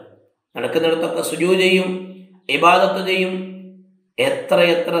മഹാനവറുകൾ. നടക്കുന്നിടത്തൊക്കെ സുജൂദ് ചെയ്യും, ഇബാദത്ത് ചെയ്യും.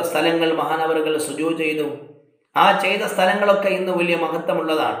 എത്ര സ്ഥലങ്ങൾ മഹാനവറുകൾ സുജൂദ് ചെയ്തു. ആ ചെയ്ത സ്ഥലങ്ങളൊക്കെ ഇന്ന് വലിയ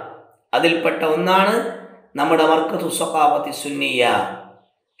മഹത്വമുള്ളതാണ്. അതിൽപ്പെട്ട ഒന്നാണ് നമ്മുടെ മർക്കസു സഖാവത്തി സുന്നിയ.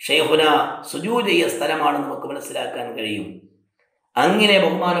 ഷെയ്ഖുന സുജൂദ് ചെയ്യ സ്ഥലമാണ് നമുക്ക് മനസ്സിലാക്കാൻ കഴിയും. അങ്ങനെ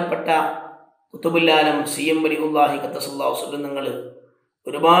ബഹുമാനപ്പെട്ട ഖുതുബുൽ-ആലം സി.എം. വലിയുല്ലാഹി ഖദ്ദസല്ലാഹു സുബ്ഹാനഹു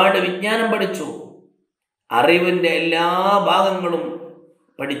ഒരുപാട് വിജ്ഞാനം പഠിച്ചു. അറിവിൻ്റെ എല്ലാ ഭാഗങ്ങളും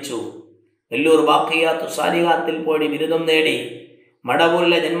പഠിച്ചു. വെല്ലൂർ ബാഖിയാത്തു സാലിഹാത്തിൽ പോയി ബിരുദം നേടി.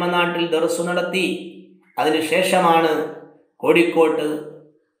 മടവൂരിലെ ജന്മനാട്ടിൽ ദർസ് നടത്തി. അതിനുശേഷമാണ് കോഴിക്കോട്ട്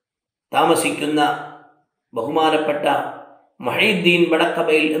താമസിക്കുന്ന ബഹുമാനപ്പെട്ട മുഹീദ്ദീൻ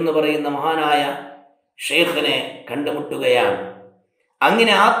വടക്കബയിൽ എന്ന് പറയുന്ന മഹാനായ ഷെയ്ഖിനെ കണ്ടുമുട്ടുകയാണ്.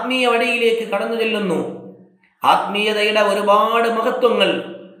 അങ്ങനെ ആത്മീയ വഴിയിലേക്ക് കടന്നു ചെല്ലുന്നു. ആത്മീയതയുടെ ഒരുപാട് മഹത്വങ്ങൾ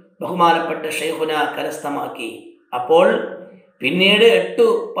ബഹുമാനപ്പെട്ട ഷെയ്ഖുന കരസ്ഥമാക്കി. അപ്പോൾ പിന്നീട്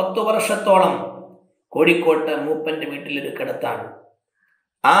 8-10 വർഷത്തോളം കോഴിക്കോട്ട് മൂപ്പൻ്റെ വീട്ടിലൊരു കിടത്താണ്.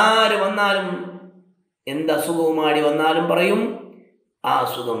 ആര് വന്നാലും എന്ത് അസുഖവുമായി വന്നാലും പറയും, ആ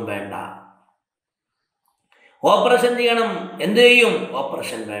അസുഖം വേണ്ട, ഓപ്പറേഷൻ ചെയ്യണം. എന്ത് ചെയ്യും?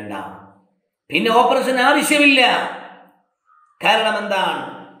 ഓപ്പറേഷൻ വേണ്ട. പിന്നെ ഓപ്പറേഷൻ ആവശ്യമില്ല. കാരണം എന്താണ്?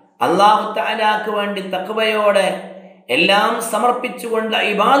 അല്ലാഹു തആലാക്ക് വേണ്ടി തഖ്വയോടെ എല്ലാം സമർപ്പിച്ചുകൊണ്ട്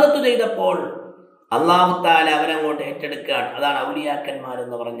ഇബാദത്ത് ചെയ്തപ്പോൾ അല്ലാഹു തആല അവരങ്ങോട്ട് ഏറ്റെടുക്കുകയാണ്. അതാണ്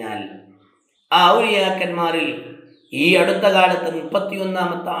ഔലിയാക്കന്മാരെന്ന് പറഞ്ഞാൽ. ആ ഔലിയാക്കന്മാരിൽ ഈ അടുത്ത കാലത്ത്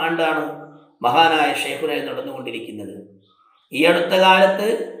 31ാമത്തെ ആണ്ടാണ് മഹാനായ ഷെയ്ഖുന നടന്നുകൊണ്ടിരിക്കുന്നത്. ഈ അടുത്ത കാലത്ത്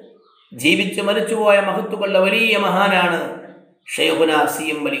ജീവിച്ച് മരിച്ചുപോയ മഹത്തുള്ള വലിയ മഹാനാണ് ഷെയ്ഖുന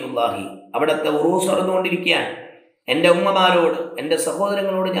സി.എം. വലിയുല്ലാഹി. അവിടുത്തെ ഉറൂസ് നടന്നുകൊണ്ടിരിക്കുകയാണ്. എൻ്റെ ഉമ്മമാരോട്, എൻ്റെ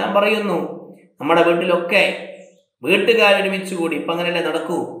സഹോദരങ്ങളോട് ഞാൻ പറയുന്നു, നമ്മുടെ വീട്ടിലൊക്കെ വീട്ടുകാരൊരുമിച്ച് കൂടി, ഇപ്പം അങ്ങനെയല്ലേ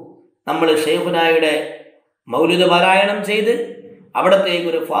നടക്കൂ, നമ്മൾ ഷെയ്ഖുനായുടെ മൗലിദ് പാരായണം ചെയ്ത് അവിടത്തേക്ക്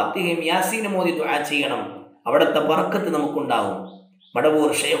ഒരു ഫാത്തിഹയും യാസീനും ഓതി ദുആ ചെയ്യണം. അവിടുത്തെ ബർക്കത്ത് നമുക്കുണ്ടാവും. മടവൂർ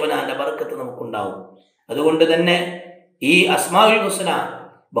ഷെയ്ഖുനാന്റെ ബർക്കത്ത് നമുക്കുണ്ടാവും. അതുകൊണ്ട് തന്നെ ഈ അസ്മാഉൽ ഹുസ്ന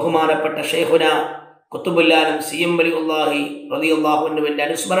ബഹുമാനപ്പെട്ട ഷെയ്ഖുന ഖുതുബുൽ-ആലം സി.എം. വലിയുല്ലാഹി റളിയല്ലാഹു അൻഹുവിൻ്റെ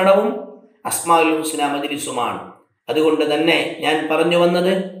അനുസ്മരണവും അസ്മാഉൽ ഹുസ്ന മജ്ലിസുമാണ്. അതുകൊണ്ട് തന്നെ ഞാൻ പറഞ്ഞു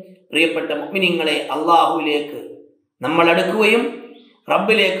വന്നത്, പ്രിയപ്പെട്ട മുഅ്മിനീങ്ങളെ, അള്ളാഹുവിലേക്ക് നമ്മൾ അടുക്കുകയും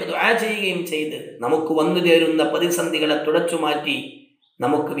റബ്ബിലേക്ക് ദുആ ചെയ്യുകയും ചെയ്ത് നമുക്ക് വന്നു ചേരുന്ന പ്രതിസന്ധികളെ തുടച്ചു മാറ്റി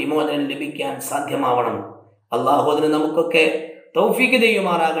നമുക്ക് വിമോചനം ലഭിക്കാൻ സാധ്യമാവണം. അള്ളാഹു അതിന് നമുക്കൊക്കെ തൗഫീഖ്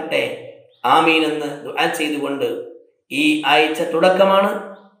ചെയ്യുമാറാകട്ടെ. ആമീൻ എന്ന് ദുആ ചെയ്തുകൊണ്ട് ഈ ആഴ്ച തുടക്കമാണ്.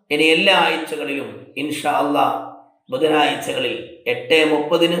 ഇനി എല്ലാ ആഴ്ചകളിലും ഇൻഷാ അല്ലാഹ് ബുധനാഴ്ചകളിൽ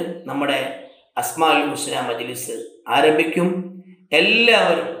 8:30 നമ്മുടെ അസ്മാഉൽ ഹുസ്ന മജ്ലിസ് ആരംഭിക്കും.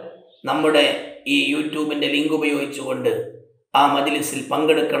 എല്ലാവരും നമ്മുടെ ഈ യൂട്യൂബിൻ്റെ ലിങ്ക് ഉപയോഗിച്ചുകൊണ്ട് ആ മജ്ലിസിൽ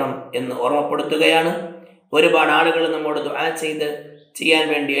പങ്കെടുക്കണം എന്ന് ഓർമ്മപ്പെടുത്തുകയാണ്. ഒരുപാട് ആളുകൾ നമ്മോട് ദുആ ചെയ്യാൻ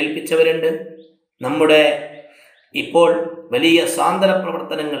വേണ്ടി ഏൽപ്പിച്ചവരുണ്ട്. നമ്മുടെ ഇപ്പോൾ വലിയ സാന്ത്വന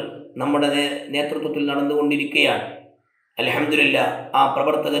പ്രവർത്തനങ്ങൾ നമ്മുടെ നേതൃത്വത്തിൽ നടന്നുകൊണ്ടിരിക്കുകയാണ്. അൽഹംദുലില്ലാഹ്, ആ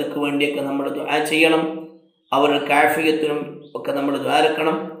പ്രവർത്തകർക്ക് വേണ്ടിയൊക്കെ നമ്മൾ ദുആ ചെയ്യണം. അവരുടെ ആഫിയത്തിനും ഒക്കെ നമ്മൾ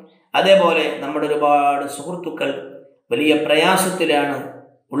ദ്വാരക്കണം. അതേപോലെ നമ്മുടെ ഒരുപാട് സുഹൃത്തുക്കൾ വലിയ പ്രയാസത്തിലാണ്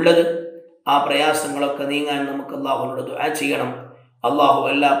ഉള്ളത്. ആ പ്രയാസങ്ങളൊക്കെ നീങ്ങാൻ നമുക്ക് അല്ലാഹുവിനോട് ദുആ ചെയ്യണം. അല്ലാഹു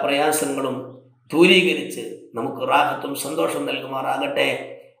എല്ലാ പ്രയാസങ്ങളും ദൂരീകരിച്ച് നമുക്ക് റാഹത്തും സന്തോഷം നൽകുമാറാകട്ടെ.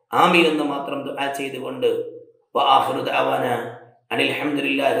 ആമീൻ എന്ന് മാത്രം ദുആ ചെയ്തുകൊണ്ട് വആഖിറു ദഅവാനാ അനിൽ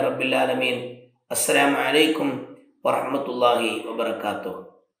ഹംദുലില്ലാഹി റബ്ബിൽ ആലമീൻ. അസ്സലാമു അലൈക്കും വറഹ്മത്തുള്ളാഹി വബറകാതുഹു.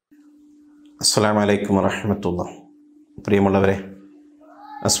 അസ്സലാമു അലൈക്കും വറഹ്മത്തുള്ളാഹി. പ്രിയമുള്ളവരെ,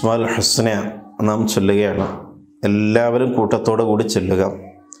 അസ്മാഉൽ ഹുസ്ന നാം ചൊല്ലുകയാണ്. എല്ലാവരും കൂട്ടത്തോടു കൂടി ചൊല്ലുക.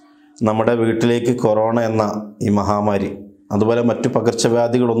 നമ്മുടെ വീട്ടിലേക്ക് കൊറോണ എന്ന ഈ മഹാമാരി, അതുപോലെ മറ്റു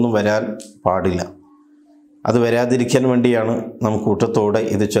പകർച്ചവ്യാധികളൊന്നും വരാൻ പാടില്ല. അത് വരാതിരിക്കാൻ വേണ്ടിയാണ് നാം കൂട്ടത്തോടെ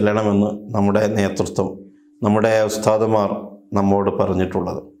ഇത് ചൊല്ലണമെന്ന് നമ്മുടെ നേതൃത്വം, നമ്മുടെ ഉസ്താദുമാർ നമ്മോട്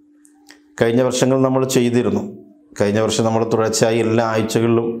പറഞ്ഞിട്ടുള്ളത്. കഴിഞ്ഞ വർഷങ്ങൾ നമ്മൾ ചെയ്തിരുന്നു. കഴിഞ്ഞ വർഷം നമ്മൾ തുടർച്ചയായി എല്ലാ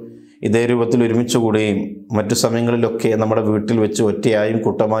ആഴ്ചകളിലും ഇതേ രൂപത്തിൽ ഒരുമിച്ച് കൂടുകയും മറ്റു സമയങ്ങളിലൊക്കെ നമ്മുടെ വീട്ടിൽ വെച്ച് ഒറ്റയായും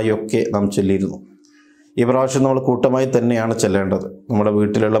കൂട്ടമായും ഒക്കെ നാം ചൊല്ലിയിരുന്നു. ഈ പ്രാവശ്യം നമ്മൾ കൂട്ടമായി തന്നെയാണ് ചെല്ലേണ്ടത്. നമ്മുടെ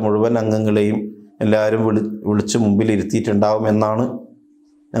വീട്ടിലുള്ള മുഴുവൻ അംഗങ്ങളെയും എല്ലാവരും വിളിച്ച് മുമ്പിൽ ഇരുത്തിയിട്ടുണ്ടാവും എന്നാണ്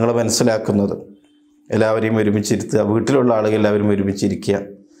ഞങ്ങൾ മനസ്സിലാക്കുന്നത്. എല്ലാവരെയും ഒരുമിച്ചിരുത്തുക, വീട്ടിലുള്ള ആളുകൾ എല്ലാവരും ഒരുമിച്ചിരിക്കുക.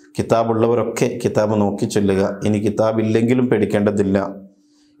 കിതാബുള്ളവരൊക്കെ കിതാബ് നോക്കി ചൊല്ലുക. ഇനി കിതാബില്ലെങ്കിലും പേടിക്കേണ്ടതില്ല.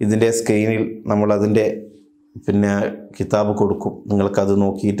 ഇതിൻ്റെ സ്ക്രീനിൽ നമ്മളതിൻ്റെ കിതാബ് കൊടുക്കും. നിങ്ങൾക്കത്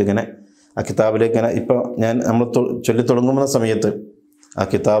നോക്കിയിട്ട് ഇങ്ങനെ ആ കിതാബിലേക്ക് ഇങ്ങനെ ഇപ്പോൾ നമ്മൾ ചൊല്ലി തുടങ്ങുന്ന സമയത്ത് ആ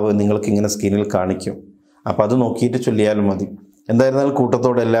കിതാബ് നിങ്ങൾക്കിങ്ങനെ സ്ക്രീനിൽ കാണിക്കും. അപ്പോൾ അത് നോക്കിയിട്ട് ചൊല്ലിയാലും മതി. എന്തായിരുന്നാലും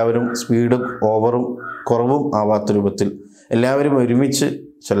കൂട്ടത്തോടെ എല്ലാവരും സ്പീഡും ഓവറും കുറവും ആവാത്ത രൂപത്തിൽ എല്ലാവരും ഒരുമിച്ച്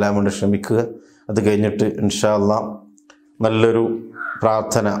ചൊല്ലാൻ വേണ്ടി ശ്രമിക്കുക. അത് കഴിഞ്ഞിട്ട് ഇൻഷാ അല്ലാഹ് നല്ലൊരു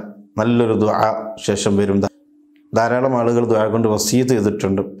പ്രാർത്ഥന, നല്ലൊരു ദുആ ശേഷം വരും. ധാരാളം ആളുകൾ ദുആ കൊണ്ട് വസിയത്ത്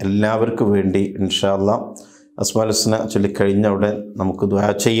ചെയ്തിട്ടുണ്ട്. എല്ലാവർക്കും വേണ്ടി ഇൻഷാ അല്ലാഹ് അസ്മാഉൽ ഹുസ്ന ചൊല്ലിക്കഴിഞ്ഞ ഉടൻ നമുക്ക് ദുആ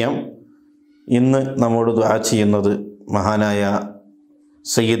ചെയ്യാം. ഇന്ന് നമ്മോട് ദുആ ചെയ്യുന്നത് മഹാനായ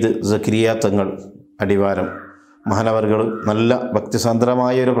സയ്യിദ് സക്കരിയ തങ്ങൾ അടിവാരം മഹാനവർകൾ നല്ല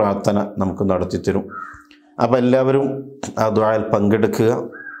ഭക്തിസാന്ദ്രമായൊരു പ്രാർത്ഥന നമുക്ക് നടത്തിത്തരും. അപ്പോൾ എല്ലാവരും ആ ദുആയിൽ പങ്കെടുക്കുക.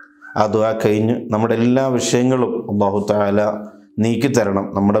 ആ ദുആ കഴിഞ്ഞ് നമ്മുടെ എല്ലാ വിഷയങ്ങളും അല്ലാഹു തആല നീക്കിത്തരണം.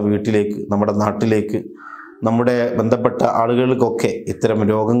 നമ്മുടെ വീട്ടിലേക്ക്, നമ്മുടെ നാട്ടിലേക്ക്, നമ്മുടെ ബന്ധപ്പെട്ട ആളുകൾക്കൊക്കെ ഇത്തരം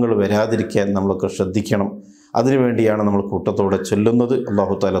രോഗങ്ങൾ വരാതിരിക്കാൻ നമ്മളൊക്കെ ശ്രദ്ധിക്കണം. അതിനുവേണ്ടിയാണ് നമ്മൾ കൂട്ടത്തോടെ ചൊല്ലുന്നത്.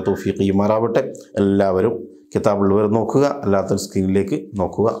 അല്ലാഹു തആല തൗഫീഖ് ചെയ്യുമാറാവട്ടെ. എല്ലാവരും കിതാബുള്ളവർ നോക്കുക, അല്ലാത്ത സ്ക്രീനിലേക്ക്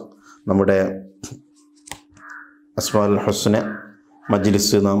നോക്കുക. നമ്മുടെ അസ്മാഉൽ ഹുസ്ന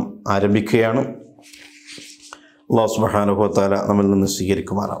മജ്ലിസ് നാം ആരംഭിക്കുകയാണ്. അല്ലാഹു സുബ്ഹാനഹു വ തആല നമ്മിൽ നിന്ന്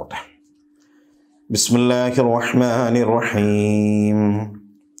സ്വീകരിക്കുമാറാവട്ടെ. ബിസ്മില്ലാഹിർ റഹ്മാനിർ റഹീം.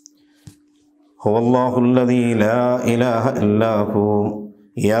 ഹുവല്ലാഹുല്ലദീ ലാ ഇലാഹ ഇല്ലാ who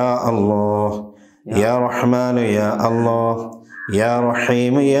yeah Allah yeah റഹ്മാനു yeah Allah yeah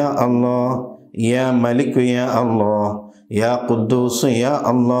റഹീമു yeah Allah yeah മലികു yeah Allah yeah Quddus yeah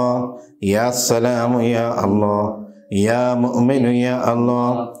Allah yeah സലാമു yeah Allah yeah മുഅ്മിനു yeah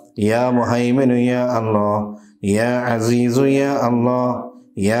Allah yeah മുഹൈമിനു yeah Allah yeah അസീസു yeah Allah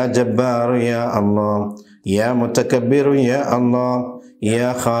yeah Jabbar yeah Allah yeah മുതകബ്ബിറു yeah Allah yeah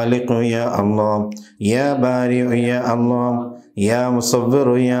ഖാലിഖു yeah Allah yeah ബാരിഉ yeah Allah yeah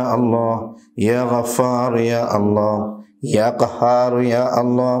മുസവ്വിറു yeah Allah yeah Ghaffar yeah Allah yeah ഖഹാർ yeah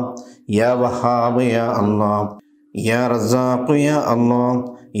Allah yeah Wahab yeah Allah yeah Razak yeah Allah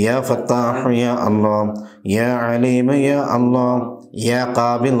yeah Fattah yeah Allah yeah Aleem yeah Allah yeah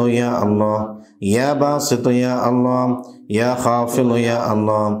ഖാബിൽ yeah Allah yeah Basit yeah Allah yeah ഖാഫിൽ yeah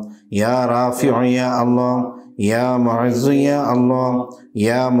Allah yeah റാഫിഉ yeah Allah yeah മുഅസ്സ് yeah Allah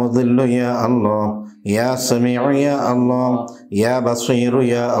yeah മുദില്ല് yeah Allah yeah സമീഉ yeah Allah yeah Baseer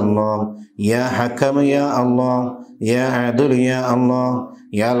yeah Allah yeah ഹകം yeah Allah yeah Atal yeah Allah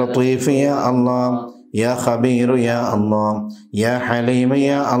yeah Latheef yeah Allah yeah Kabeer yeah Allah yeah Haleem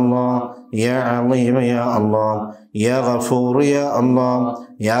yeah Allah yeah Aleem yeah Allah yeah Gafoor yeah Allah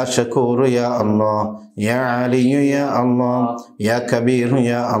yeah ശകൂർ yeah Allah yeah Ali yeah Allah yeah Kabir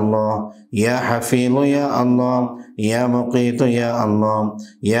yeah Allah yeah Hafeed yeah Allah yeah മുഖീത് yeah Allah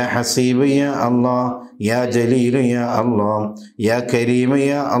yeah Haseeb yeah Allah yeah Jaleel yeah Allah yeah Kareem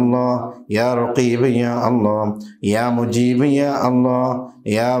yeah Allah yeah Raqeeb yeah Allah yeah Mujeeb yeah Allah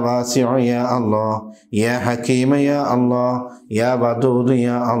yeah വാസിഉ yeah Allah yeah Hakeem yeah Allah yeah Wadood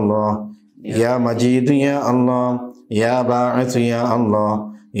yeah Allah yeah Majeed yeah Allah yeah ബാഇസ് yeah Allah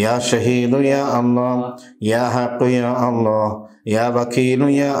yeah Shaheed yeah Allah yeah Haq yeah Allah yeah വകീൽ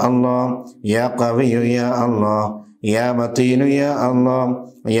yeah Allah yeah ഖവി yeah Allah yeah Mateen യാ അല്ലാഹ്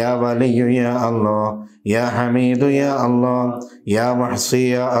യാ വലി യാ അല്ലാഹ് യാ ഹമീദ് യാ അല്ലാഹ് യാ മുഹ്സി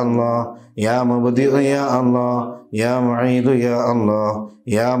യാ അല്ലാഹ് യാ മുബ്ദി യാ അല്ലാഹ് യാ മുഈദ് യാ അല്ലാഹ്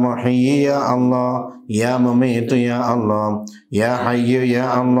യാ മുഹയ്യി യാ അല്ലാഹ് യാ മുമീത് യാ അല്ലാഹ് യാ ഹയ്യ് യാ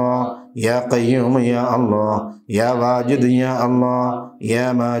അല്ലാഹ് യാ ഖയ്യൂം യാ അല്ലാഹ് യാ വാജിദ് യാ അല്ലാഹ് യാ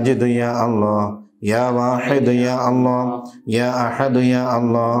മാജിദ് യാ അല്ലാഹ് യാ വാഹിദ് യാ അല്ലാഹ് യാ അഹദ് യാ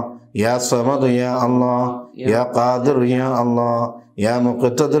അല്ലാഹ് യാ സമദ് യാ അല്ലാഹ് യാ ഖാദിർ യാ അല്ലാഹ് യാ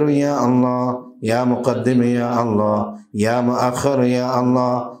മുഖ്തദിർ യാ അല്ലാഹ് യാ മുഖദ്ദിം യാ അല്ലാഹ് യാ മുഅഖിർ യാ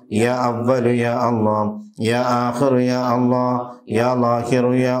അല്ലാഹ് യാ അവ്വൽ യാ അല്ലാഹ് യാ ആഖിർ യാ അല്ലാഹ് യാ ളാഹിർ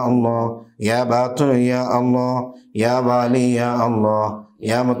യാ അല്ലാഹ് യാ Batin യാ അല്ലാഹ് യാ Valley യാ അല്ലാഹ്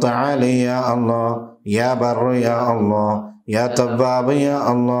യാ മുതആലി യാ അല്ലാഹ് യാ ബർ യാ അല്ലാഹ് യാ തവ്വാബ് യാ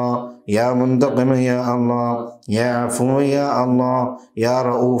അല്ലാഹ് യാ മുന്തഖിം യാ അല്ലാഹ് യാ അഫൂ യാ അല്ലാഹ് യാ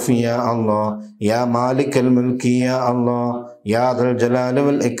റഊഫ് യാ അല്ലാഹ് യാ മാലിക്കൽ മുൽക്കി യാ അല്ലാഹ് യാ ദുൽ ജലാലി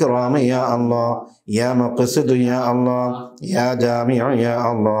വൽ ഇക്റാം യാ അല്ലാഹ് യാ മുഖ്സിദ് യാ അല്ലാഹ് യാ ജാമിഉ യാ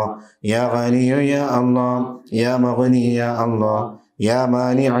അല്ലാഹ് യാ ഗനി യാ അല്ലാഹ് യാ മുഗ്നി യാ അല്ലാഹ് يا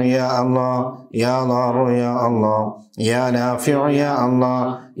مانع يا الله يا ضار يا الله يا نافع يا الله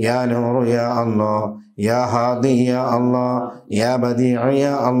يا نور يا الله يا هادي يا الله يا بديع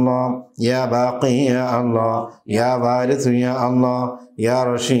يا الله يا باقي يا الله يا وارث يا الله يا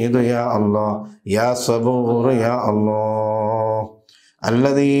رشيد يا الله يا صبور يا الله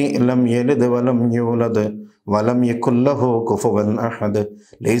الذي لم يلد ولم يولد ولم يكن له كفوا أحد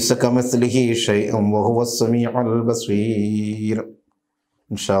ليس كمثله شيء وهو السميع البصير.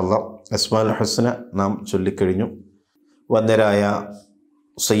 ഇൻഷാല്ലാഹ് അസ്മാഉൽ ഹുസ്ന നാം ചൊല്ലിക്കഴിഞ്ഞു. വന്ദരായ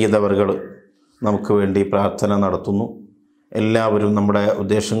സയ്യിദ് അവർകൾ നമുക്ക് വേണ്ടി പ്രാർത്ഥന നടത്തുന്നു. എല്ലാവരും നമ്മുടെ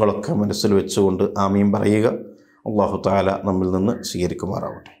ഉദ്ദേശങ്ങളൊക്കെ മനസ്സിൽ വെച്ചുകൊണ്ട് ആമീൻ പറയുക. അല്ലാഹു തആല നമ്മിൽ നിന്ന്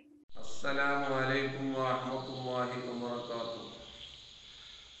സ്വീകരിക്കുമാറാവട്ടെ. അസ്സലാമു അലൈക്കും വറഹ്മത്തുള്ളാഹി വബറകാതുഹു.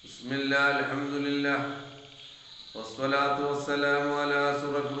 ബിസ്മില്ലാഹി അൽഹംദുലില്ലാഹ് വസ്സലാത്തു വസ്സലാമു അലാ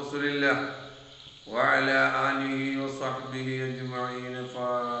അശ്റഫി റസൂലില്ലാഹ് വഅലാ ആലിഹി വസ്വഹ്ബിഹി അജ്മഈൻ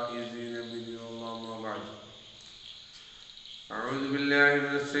ഫായിസീന ബില്ലാഹി അമ്മാ ബഅദ്. അഊദു ബില്ലാഹി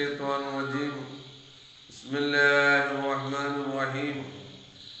മിനശ് ശൈത്വാനിർ റജീം. ബിസ്മില്ലാഹിർ റഹ്മാനിർ റഹീം.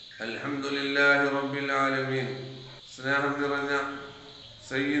 അൽഹംദുലില്ലാഹി റബ്ബിൽ ആലമീൻ. സ്നേഹം നിറഞ്ഞ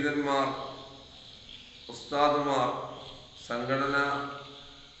സയ്യിദന്മാർ, ഉസ്താദുമാർ, സംഘടനാ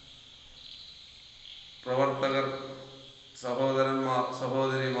പ്രവർത്തകർ, സഹോദരന്മാർ,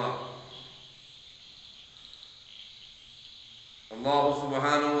 സഹോദരിമാർ, അല്ലാഹു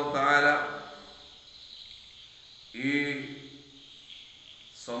സുബ്ഹാനഹു വ തആല ഈ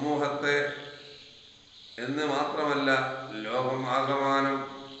സമൂഹത്തെ എന്ന് മാത്രമല്ല ലോകം ആകമാനം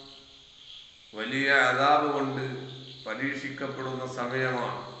വലിയ അദാബ് കൊണ്ട് പരീക്ഷിക്കപ്പെടുന്ന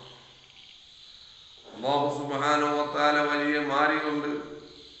സമയമാണ്. അല്ലാഹു സുബ്ഹാനഹു വ തആല വലിയ മാരി കൊണ്ട്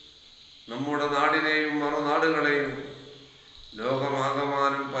നമ്മുടെ നാടിനെയും മറുനാടുകളെയും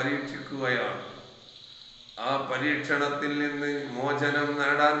ലോകമാകമാനം പരീക്ഷിക്കുകയാണ്. ആ പരീക്ഷണത്തിൽ നിന്ന് മോചനം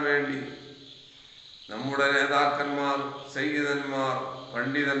നേടാൻ വേണ്ടി നമ്മുടെ നേതാക്കന്മാർ, സയ്യിദന്മാർ,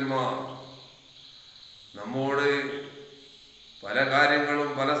 പണ്ഡിതന്മാർ നമ്മോട് പല കാര്യങ്ങളും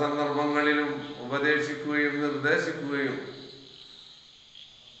പല സന്ദർഭങ്ങളിലും ഉപദേശിക്കുകയും നിർദ്ദേശിക്കുകയും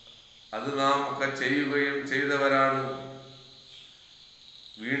അത് നാം ഒക്കെ ചെയ്യുകയും ചെയ്തവരാണ്.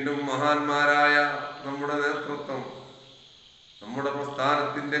 വീണ്ടും മഹാന്മാരായ നമ്മുടെ നേതൃത്വം, നമ്മുടെ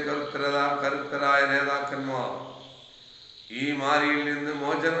പ്രസ്ഥാനത്തിന്റെ കരുത്തരായ നേതാക്കന്മാർ ഈ മാരിയിൽ നിന്ന്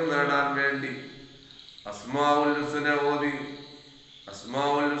മോചനം നേടാൻ വേണ്ടി അസ്മാഉൽ ഹുസ്ന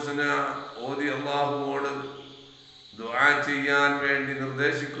ഓതി അല്ലാഹുവോട് ദുആ ചെയ്യാൻ വേണ്ടി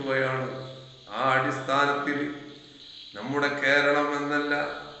നിർദ്ദേശിക്കുകയാണ്. ആ അടിസ്ഥാനത്തിൽ നമ്മുടെ കേരളം എന്നല്ല,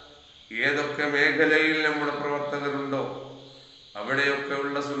 ഏതൊക്കെ മേഖലയിൽ നമ്മുടെ പ്രവർത്തകരുണ്ടോ അവിടെയൊക്കെ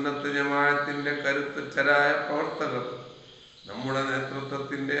ഉള്ള സുന്നത്ത് ജമാഅത്തിന്റെ കരുത്തരായ പ്രവർത്തകർ നമ്മുടെ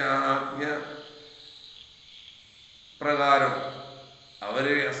നേതൃത്വത്തിന്റെ ആജ്ഞ പ്രകാരം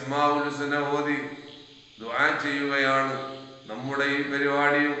അവര് അസ്മാഉൽ ഹുസ്ന ഓതി ദുആ ചെയ്യുകയാണ്. നമ്മുടെ ഈ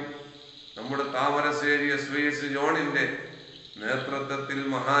പരിപാടിയും നമ്മുടെ താമരശ്ശേരി SYS ജോണിന്റെ നേതൃത്വത്തിൽ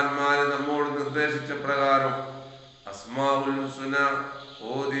മഹാന്മാര് നമ്മോട് നിർദ്ദേശിച്ച പ്രകാരം അസ്മാഉൽ ഹുസ്ന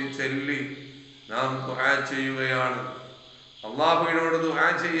ഓതി ചൊല്ലി നാം ദുആ ചെയ്യുകയാണ്. അല്ലാഹുവിനോട് ദുആ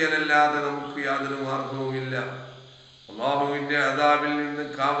ചെയ്യലല്ലാതെ നമുക്ക് യാതൊരു മാർഗവുമില്ല. അല്ലാഹുവിന്റെ അദാബിൽ നിന്ന്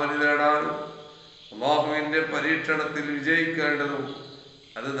കാവൽ നേടാനും അല്ലാഹുവിന്റെ പരീക്ഷണത്തിൽ വിജയിക്കേണ്ടതും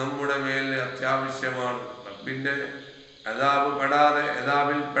അത് നമ്മുടെ മേൽ അത്യാവശ്യമാണ്. റബ്ബിന്റെ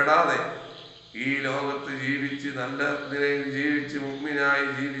അദാബിൽ പെടാതെ ഈ ലോകത്ത് ജീവിച്ച് നല്ല നിലയിൽ ജീവിച്ച്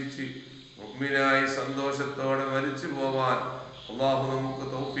മുഅ്മിനായി സന്തോഷത്തോടെ മരിച്ചു പോവാൻ അല്ലാഹു നമുക്ക്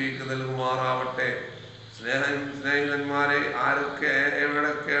തൗഫീഖ് നൽകുമാറാവട്ടെ. സ്നേഹിതന്മാരെ, ആരൊക്കെ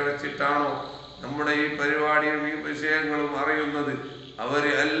എവിടൊക്കെ വെച്ചിട്ടാണോ നമ്മുടെ ഈ പരിപാടിയും ഈ വിഷയങ്ങളും അറിയുന്നത്,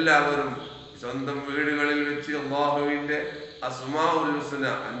 അവര് എല്ലാവരും സ്വന്തം വീടുകളിൽ വെച്ച് അല്ലാഹുവിന്റെ അസ്മാഉൽ ഹുസ്ന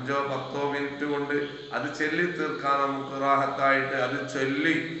 5-10 മിനിറ്റ് കൊണ്ട് അത് ചൊല്ലി തീർക്കാൻ നമുക്ക് റാഹത്തായിട്ട് അത്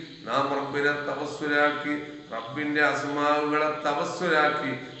ചൊല്ലി നാം റബ്ബിനെ തവസ്സുലാക്കി, റബ്ബിന്റെ അസ്മാഉകളെ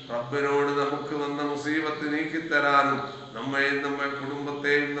തവസ്സുലാക്കി റബ്ബിനോട് നമുക്ക് വന്ന മുസീബത്ത് നീക്കിത്തരാനും നമ്മെയും നമ്മുടെ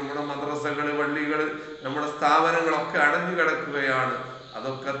കുടുംബത്തെയും നമ്മുടെ മദ്രസകള്, പള്ളികള്, നമ്മുടെ സ്ഥാപനങ്ങളൊക്കെ അടഞ്ഞു കിടക്കുകയാണ്.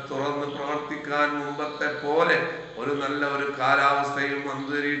 അതൊക്കെ തുറന്ന് പ്രവർത്തിക്കാൻ മുമ്പത്തെ പോലെ ഒരു നല്ല ഒരു കാലാവസ്ഥയും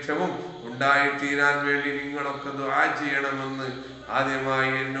അന്തരീക്ഷവും ഉണ്ടായിത്തീരാൻ വേണ്ടി നിങ്ങളൊക്കെ ദുആ ചെയ്യണമെന്ന്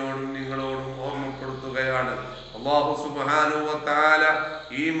ആദ്യമായി എന്നോടും നിങ്ങളോടും ഓർമ്മപ്പെടുത്തുകയാണ്. അല്ലാഹു സുബ്ഹാനഹു വ തആല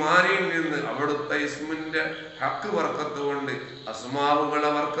ഈ മാരിയിൽ നിന്ന് അവിടുത്തെ ഇസ്മിന്റെ ഹക്ക് ബർക്കത്ത് കൊണ്ട്, അസ്മാഉകളെ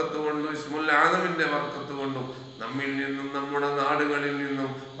ബർക്കത്ത് കൊണ്ട്, ഇസ്മുൽ ആദമിന്റെ ബർക്കത്ത് കൊണ്ടും നമ്മിൽ നിന്നും നമ്മുടെ നാടുകളിൽ നിന്നും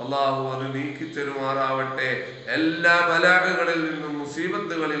അല്ലാഹു അത് നീക്കിത്തരുമാറാവട്ടെ. എല്ലാ ബലാഗകളിൽ നിന്നും,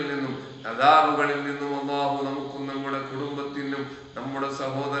 മുസീബത്തുകളിൽ നിന്നും, അദാബുകളിൽ നിന്നും അല്ലാഹു നമുക്കും നമ്മുടെ കുടുംബത്തിനും നമ്മുടെ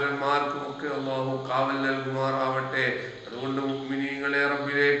സഹോദരന്മാർക്കും ഒക്കെ അല്ലാഹു കാവൽ നൽകുമാറാവട്ടെ. അതുകൊണ്ട് മുഅ്മിനീങ്ങളെ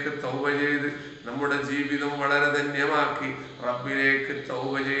റബ്ബിലേക്ക് തൗബ ചെയ്ത് നമ്മുടെ ജീവിതം വളരെ ധന്യമാക്കി റബ്ബിലേക്ക്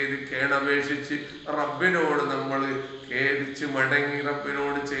തൗബ ചെയ്ത് കേണപേക്ഷിച്ച് റബ്ബിനോട് നമ്മൾ ഖേദിച്ച് മടങ്ങി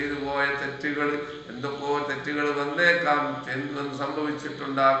റബ്ബിനോട് ചെയ്തു പോയ തെറ്റുകൾ എന്തൊക്കെയോ തെറ്റുകൾ വന്നേക്കാം,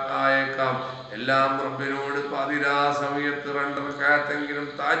 സംഭവിച്ചിട്ടുണ്ടായേക്കാം. എല്ലാം റബ്ബിനോട് പാതിരാ സമയത്ത് 2 റക്അത്തെങ്കിലും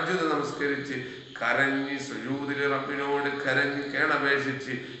തഹജ്ജുദ് നമസ്കരിച്ച് കരഞ്ഞ് സുജൂദിൽ റബ്ബിനോട് കരഞ്ഞ്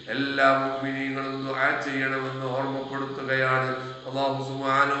കേണപേക്ഷിച്ച് എല്ലാ മുഅ്മിനീങ്ങളും ദുആ ചെയ്യണമെന്ന് ഓർമ്മപ്പെടുത്തുകയാണ്. അല്ലാഹു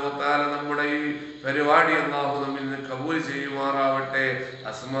സുബ്ഹാനഹു വ തആല നമ്മുടെ ഈ പരിപാടി അല്ലാഹു നമ്മിൽ നിന്ന് കബൂൽ ചെയ്യുമാറാവട്ടെ.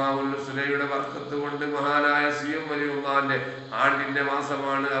 അസ്മാഉൽ ഹുസ്നയുടെ ബർക്കത്ത് കൊണ്ട് മഹാനായ സിയം വലിയുള്ളാന്റെ ആണ്ടിന്റെ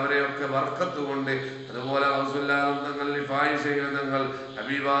മാസമാണ്, അവരെയൊക്കെ ബർക്കത്ത് കൊണ്ട്, അതുപോലെ തങ്ങൾ തങ്ങൾ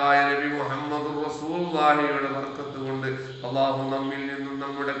ഹബീബായ നബി മുഹമ്മദ് റസൂലുള്ളാഹിയുടെ ബർക്കത്ത് കൊണ്ട് അല്ലാഹു നമ്മിൽ നിന്നും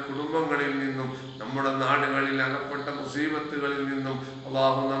നമ്മുടെ കുടുംബങ്ങളിൽ നിന്നും നമ്മുടെ നാടുകളിൽ അകപ്പെട്ട മുസീബത്തുകളിൽ നിന്നും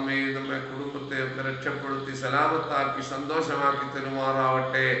അല്ലാഹു നമ്മെ കുടുംബത്തെ ഒക്കെ രക്ഷപ്പെടുത്തി സലാമത്താക്കി സന്തോഷമാക്കി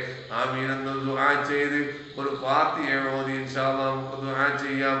തരുമാറാവട്ടെ. ആമീൻ എന്ന് ദുആ ചെയ്ത് ഒരു ഫാത്തിഹ ഓതി ഇൻഷാ അല്ലാഹ് നമുക്ക് ദുആ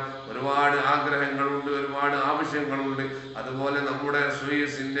ചെയ്യാം. ഒരുപാട് ആഗ്രഹങ്ങളുണ്ട്, ഒരുപാട് ആവശ്യങ്ങളുണ്ട്. അതുപോലെ നമ്മുടെ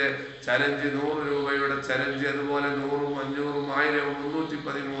സുയസിന്റെ ചലഞ്ച് 100 രൂപയുടെ ചലഞ്ച്, അതുപോലെ 100, 500, 1000,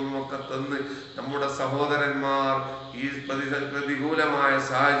 313 ഒക്കെ തന്ന് നമ്മുടെ സഹോദരന്മാർ ഈ പ്രതികൂലമായ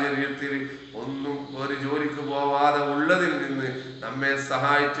സാഹചര്യത്തിൽ ഒന്നും ഒരു ജോലിക്ക് പോവാതെ ഉള്ളതിൽ നിന്ന് നമ്മെ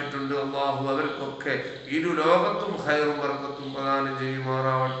സഹായിച്ചിട്ടുണ്ട്. അല്ലാഹു അവർക്കൊക്കെ ഇരു ലോകത്തും ഖൈറും ബർക്കത്തും പ്രദാനം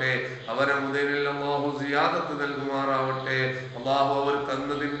ചെയ്യുമാറാവട്ടെ. അവരെ മുതലിൽ അല്ലാഹു സിയാദത്ത് നൽകുമാറാവട്ടെ. അല്ലാഹു അവർ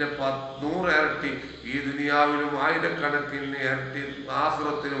തന്നതിന്റെ 100 ഇരട്ടി ഈ ദുനിയാവിലും 1000കണക്കിന് ഇരട്ടി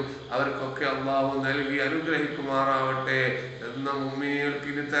ആഖിറത്തിലും അവർക്കൊക്കെ അല്ലാഹു നൽകി അനുഗ്രഹിക്കുമാറാവട്ടെ. എന്ന മുഅ്മിനീങ്ങൾക്ക്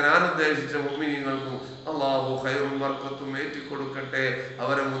ഇനി തരാൻ ഉദ്ദേശിച്ച മുഅ്മിനീങ്ങൾക്കും അല്ലാഹു ഖൈറും ബർക്കത്തും ഏറ്റിക്കൊടുക്കട്ടെ.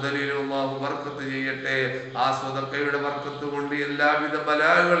 അവരെ മുതലിലും അല്ലാഹു ബർക്കത്ത് ചെയ്യട്ടെ. ആ സ്വതക്കയുടെ ബർക്കത്ത് കൊണ്ട് എല്ലാവിധ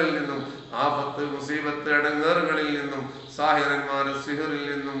ബലാകളിൽ നിന്നും, ആപത്ത്, മുസീബത്ത്, ഇടങ്ങേറുകളിൽ നിന്നും, സാഹിറന്മാരെ സിഹറിൽ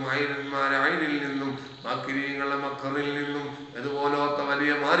നിന്നും, ഐനന്മാരെ ഐനിൽ നിന്നും, മക്രീങ്ങളെ മക്കറിൽ നിന്നും, ഇതുപോലത്തെ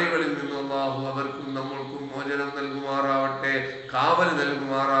വലിയ മാരികളിൽ നിന്നും അല്ലാഹു അവർക്കും നമ്മൾക്കും മോചനം നൽകുമാറാവട്ടെ, കാവൽ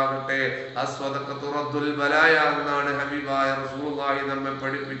നൽകുമാറാകട്ടെ. അസ്വദഖത്തു റദ്ദുൽ ബലായ എന്നാണ് ഹബീബായ റസൂലുള്ളാഹി നമ്മെ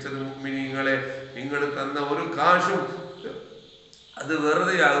പഠിപ്പിച്ചത്. മുഅ്മിനീങ്ങളെ, നിങ്ങൾ തന്ന ഒരു കാശും അത്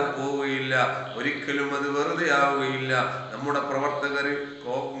വെറുതെ പോവുകയില്ല, ഒരിക്കലും അത് വെറുതെ ആവുകയില്ല. നമ്മുടെ പ്രവർത്തകർ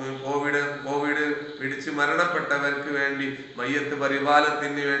കോവിഡ് പിടിച്ച് മരണപ്പെട്ടവർക്ക് വേണ്ടി മയ്യത്ത്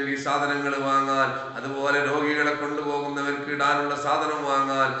പരിപാലനത്തിന് വേണ്ടി സാധനങ്ങൾ വാങ്ങാൻ, അതുപോലെ രോഗികളെ കൊണ്ടുപോകുന്നവർക്ക് ഇടാനുള്ള സാധനം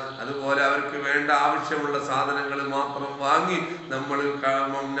വാങ്ങാൻ, അതുപോലെ അവർക്ക് വേണ്ട ആവശ്യമുള്ള സാധനങ്ങൾ മാത്രം വാങ്ങി നമ്മൾ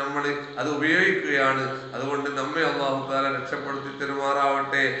അത് ഉപയോഗിക്കുകയാണ്. അതുകൊണ്ട് നമ്മെ അല്ലാഹു തആല രക്ഷപ്പെടുത്തി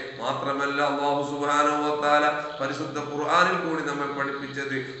തരുമാറാവട്ടെ. മാത്രമല്ല അല്ലാഹു സുബ്ഹാനഹു വ തആല പരിശുദ്ധ ഖുർആനിൽ കൂടി നമ്മെ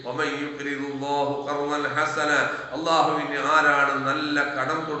പഠിപ്പിച്ചത് അല്ലാഹുവിന് ആരാണ് നല്ല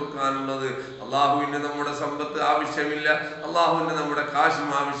കടം കൊടുക്കാനുള്ളത്? അല്ലാഹുവിന് നമ്മുടെ സമ്പത്ത് ആവശ്യമില്ല, അല്ലാഹുവിന് നമ്മുടെ കാശും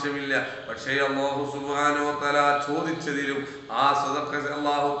ആവശ്യമില്ല. പക്ഷേ അല്ലാഹു സുബ്ഹാനഹു വ തആല ചോദിച്ചതിലും ആ സദഖ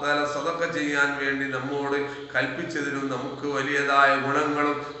അല്ലാഹു തആല സദഖ ചെയ്യാൻ വേണ്ടി നമ്മോട് കൽപ്പിച്ചതിലും നമുക്ക് വലിയതായ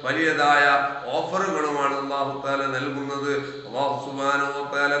ഗുണങ്ങളും വലിയതായ ഓഫറുകളുമാണ് അല്ലാഹു തആല നൽകുന്നത്. അല്ലാഹു സുബ്ഹാനഹു വ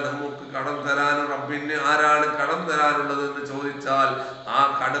തആല നമുക്ക് കടം തരാൻ, റബ്ബിന് ആരാണ് കടം തരാനുള്ളത് എന്ന് ചോദിച്ചാൽ ആ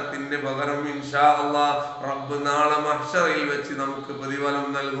കടത്തിന്റെ പകരം ഇൻഷാ അല്ലാഹ് റബ്ബ് നാളെ മഹ്ശറിൽ വെച്ച് നമുക്ക് പ്രതിഫലം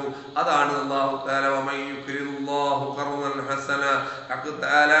നൽകും. അതാണ് അല്ലാഹു തആല വമയ്യുക്രിദുല്ലാഹു ഖർദൻ ഹസന. ഹഖ്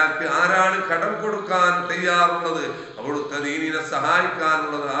തആലക്ക് ആരാണ് കടം കൊടുക്കാൻ തയ്യാറുള്ളത്? അവിടുത്തെ ദീനിനെ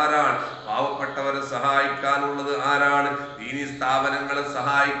സഹായിക്കാനുള്ളത് ആരാണ്? പാവപ്പെട്ടവരെ സഹായിക്കാനുള്ളത് ആരാണ്? ദീനി സ്ഥാപനങ്ങളെ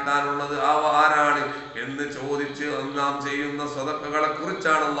സഹായിക്കാനുള്ളത് ആരാണ് എന്ന് ചോദിച്ച് നാം ചെയ്യുന്ന സ്വതക്കകളെ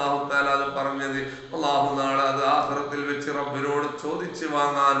കുറിച്ചാണ് അല്ലാഹു തആല അത് പറഞ്ഞത്. അല്ലാഹു നാളെ അത് ആഖിറത്തിൽ വെച്ച് റബ്ബിനോട് ചോദിച്ച്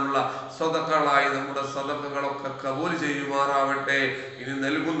വാങ്ങാനുള്ള സ്വതക്കകളായി നമ്മുടെ സ്വതക്കകളൊക്കെ കബൂൽ ചെയ്യുമാറാവട്ടെ. ഇനി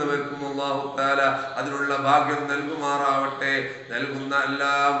നൽകുന്നവർക്കും അല്ലാഹു തആല അതിനുള്ള ഭാഗ്യം നൽകുമാറാവട്ടെ. നൽകുന്ന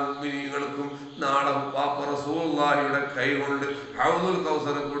എല്ലാ മുഅ്മിനീങ്ങൾക്കും നാളെ പാപ്പ റസൂലുള്ളാഹിയുടെ കൈകൊണ്ട് ഹൗദുൽ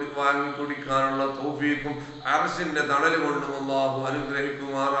കൗസർ വാങ്ങി കുടിക്കാനുള്ള തൗഫീഖും അർശിന്റെ തണൽ കൊണ്ടും അല്ലാഹു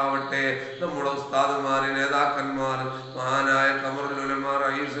അനുഗ്രഹിക്കുമാറാവട്ടെ. നമ്മുടെ ഉസ്താദുമാര്, നേതാക്കന്മാർ, മഹാനായ ഖമറുൽ ഉലമ,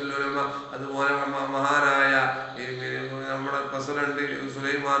 റഈസുൽ ഉലമ, അതുപോലെ മഹാനായ നമ്മുടെ പ്രസിഡന്റ്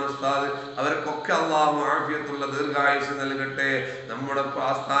സുലൈമാൻ ഉസ്താദ്, അവർക്കൊക്കെ അല്ലാഹു ആഫിയത്തുള്ള ദീർഘായുസ് നൽകട്ടെ. നമ്മുടെ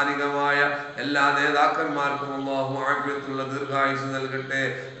പ്രാസ്ഥാനികമായ എല്ലാ നേതാക്കന്മാർക്കും അല്ലാഹു ആഫിയത്തുള്ള ദീർഘായുസ് നൽകട്ടെ.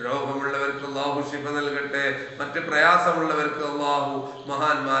 രോഗമുള്ളവർക്ക് അല്ലാഹു ശിഫ നൽകട്ടെ. മറ്റ് പ്രയാസമുള്ളവർക്ക് അല്ലാഹു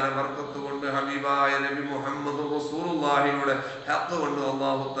മഹാന്മാരെ ബർക്കത്ത് കൊണ്ട് ഹബീബായ നബി മുഹമ്മദ് റസൂലുള്ളാഹിയുടെ ഹഖ് കൊണ്ട്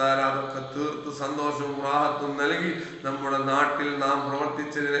അല്ലാഹു തആല അതൊക്കെ തീർത്ത് സന്തോഷവും റാഹത്തും നൽകി നമ്മുടെ നാട്ടിൽ നാം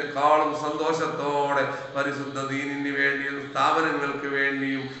പ്രവർത്തിച്ചതിനേക്കാളും സന്തോഷത്തോടെ പരിശുദ്ധ ദീനിന് വേണ്ടി സ്ഥാപനങ്ങൾക്ക്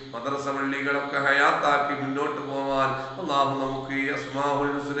വേണ്ടിയും മദ്രസ പള്ളികളൊക്കെ ഹയാത്താക്കി മുന്നോട്ട് പോവാൻ അല്ലാഹു നമുക്ക് ഈ അസ്മാഉൽ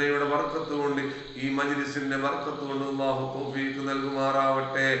ഹുസ്നയുടെ ബർക്കത്ത് കൊണ്ട് ഈ മജ്ലിസിന്റെ ബർക്കത്ത് കൊണ്ട് അല്ലാഹു തൗഫീഖ്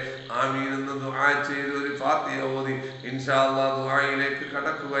നൽകുമാറാവട്ടെ. ആമീൻ എന്ന് ദുആ ചെയ്ത് ഒരു ഫാത്തിഹ ഓതി ഇൻഷാ അല്ലാഹ് ദുആയിലേക്ക്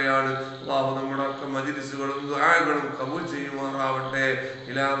കടക്കുകയാണ്. അല്ലാഹു നമ്മുടെ ഒക്കെ മജ്ലിസുകളും ദുആകളും ഖബൂൽ ചെയ്യുമാറാവട്ടെ.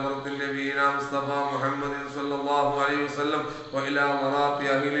 ഇലാ ഹദ്റത്തിൻ നബിയിനാ മുസ്തഫ മുഹമ്മദ് സ്വല്ലല്ലാഹു അലൈഹി വസല്ലം وإلى مرات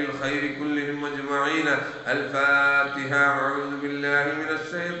أهل الخير كلهم أجمعين. الفاتحة. أعوذ بالله من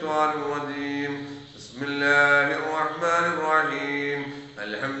الشيطان الرجيم. بسم الله الرحمن الرحيم.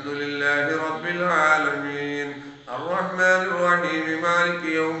 الحمد لله رب العالمين الرحمن الرحيم مالك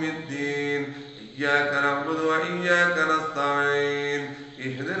يوم الدين إياك نعبد وإياك نستعين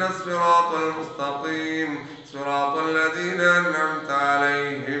اهدنا الصراط المستقيم صراط الذين أنعمت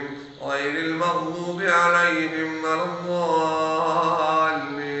عليهم غير المغضوب عليهم ولا الضالين.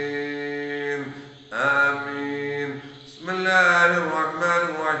 آمين. بسم الله الرحمن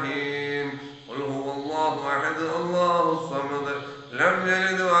الرحيم. قل هو الله أحد الله الصمد لم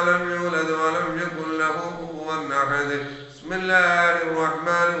يلد ولم يولد ولم يكن له كفوا أحد. بسم الله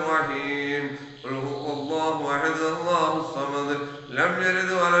الرحمن الرحيم. قل هو الله أحد الله الصمد لم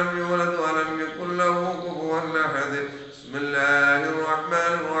يلد ولم يولد ولم يكن له كفوا أحد. بسم الله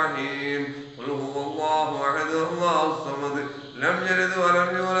الرحمن الرحيم. قل هو الله أحد الله الصمد لم يلد ولم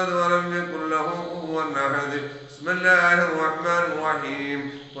يولد ولم يكن له كفوا أحد. بسم الله الرحمن الرحيم.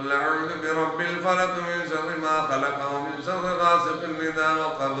 قل أعوذ برب الفلق من شر ما خلق ومن شر غاسق إذا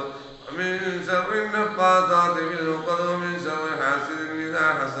وقب ومن شر النفاثات في العقد ومن شر حاسد إذا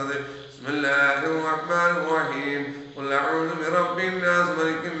حسد. بسم الله الرحمن الرحيم. قل أعوذ برب الناس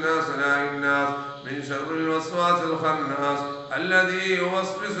ملك الناس إله الناس من شر الوسواس الخناس الذي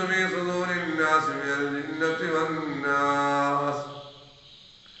يوسوس في صدور الناس من الجنة والناس.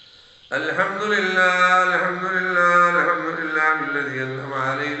 الحمد لله الحمد لله الحمد لله الذي أنعم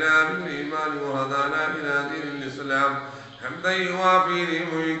علينا بالإيمان وهدانا إلى دين الإسلام حمدا يوافي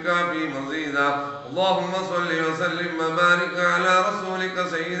نعمه ويكافي مزيدا. اللهم صل وسلم وبارك على رسولك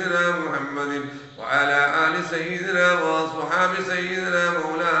سيدنا محمد وعلى آل سيدنا وأصحاب سيدنا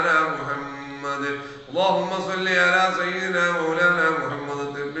مولانا محمد. اللهم صل على سيدنا مولانا محمد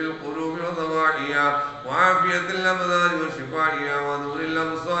طب القلوب وضواحيها وعافية الأبدان وشفائها ونور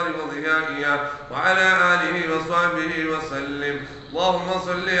الأبصار وضيائها وعلى آله وصحبه وسلم. اللهم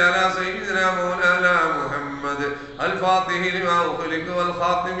صل على سيدنا مولانا محمد الفاتح لما أخلق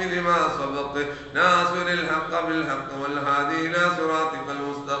والخاتم لما سبق ناصر الحق بالحق والهادي إلى صراطك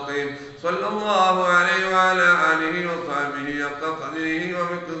المستقيم. صلى الله عليه وعلى آله وصحبه حق قدره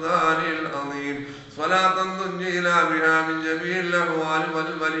ومقداره العظيم. صلاة تنجينا بها من جميع الأهوال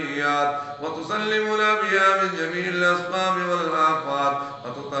والبليات وتسلمنا بها من جميع الأسباب والآفات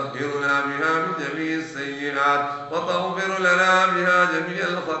وتطهرنا بها من جميع السيئات وتغفر لنا بها جميع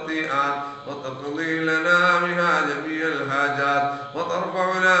الخطيئات وتقضي لنا بها جميع الحاجات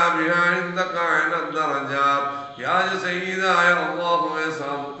وترفعنا بها عندك عين الدرجات. يا سيدا يا الله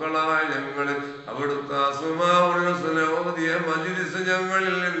يسابقنا ഞങ്ങൾ അവിടുത്തെ അസ്മാഉൽ ഹുസ്ന ഓതിയ മജ്ലിസ്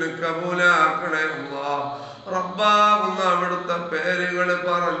ഞങ്ങളിൽ നിന്ന് കബൂലാക്കണേ അല്ലാഹ്. റബ്ബാകുന്ന അവിടുത്തെ പേരുകൾ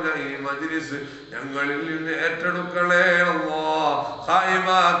പറഞ്ഞ ഈ മജ്ലിസ് ഞങ്ങളിൽ നിന്ന് ഏറ്റെടുക്കണേ അല്ലാഹ്.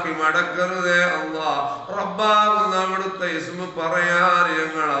 ഖായിബാക്കി മടക്കരുതേ അല്ലാഹ്. റബ്ബാകുന്ന അവിടുത്തെ ഇസ്മ പറയാൻ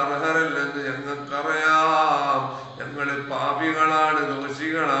ഞങ്ങൾ അർഹരല്ലെന്ന് ഞങ്ങൾക്കറിയാം. ഞങ്ങൾ പാപികളാണ്,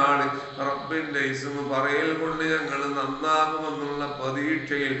 ദോഷികളാണ്. റബ്ബിന്റെ ഇസ്മ പറയൽ കൊണ്ട് ഞങ്ങൾ നന്നാകുമെന്നുള്ള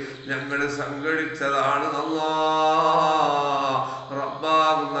പ്രതീക്ഷയിൽ ഞങ്ങൾ സംഘടിച്ചതാണ് അല്ലാഹ്.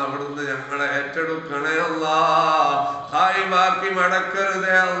 റബ്ബാകുന്ന അവിടുന്ന് ഞങ്ങളെ ഏറ്റെടുക്കണേ അല്ലാഹ്. ഖായിബാക്കി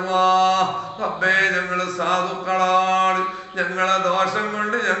മടക്കരുതേ അല്ലാഹ്. റബ്ബേ ഞങ്ങൾ സാധുക്കളാണ്. ഞങ്ങളെ ദോഷം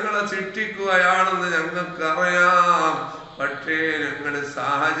കൊണ്ട് ഞങ്ങളെ ശിക്ഷിക്കുകയാണെന്ന് ഞങ്ങൾക്കറിയാം. പക്ഷേ ഞങ്ങൾ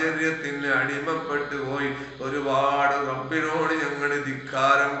സാഹചര്യത്തിന് അടിമപ്പെട്ടു പോയി. ഒരുപാട് റബ്ബിനോട് ഞങ്ങൾ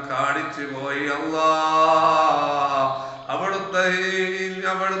ധിക്കാരം കാണിച്ചു പോയി അല്ലാഹ്. അവിടുത്തെ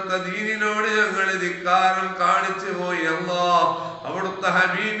ദീനിനോട് ഞങ്ങൾ ധിക്കാരം കാണിച്ചു പോയി അല്ലാഹ്. അവിടുത്തെ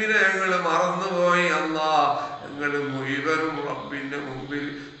ഹബീബിനെ ഞങ്ങൾ മറന്നുപോയി അല്ലാഹ്. ഞങ്ങൾ മുഴുവനും റബ്ബിന്റെ മുമ്പിൽ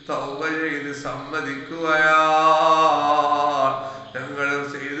തൗബ ചെയ്ത് സമ്മതിക്കുകയാണ്. ഞങ്ങൾ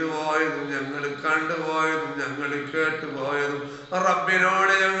ചെയ്തു പോയതും ഞങ്ങൾ കണ്ടുപോയതും ഞങ്ങൾ കേട്ടുപോയതും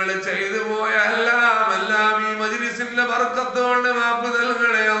റബ്ബിനോട് ഞങ്ങൾ ചെയ്തു പോയ എല്ലാം ഈ മജ്ലിസിന്റെ ബർക്കത്ത് കൊണ്ട് മാപ്പ്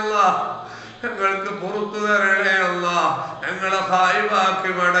നൽകണേ അല്ലാഹ്. ഞങ്ങൾക്ക് പുറത്തു തരണേ അല്ലാഹ്. ഞങ്ങളെ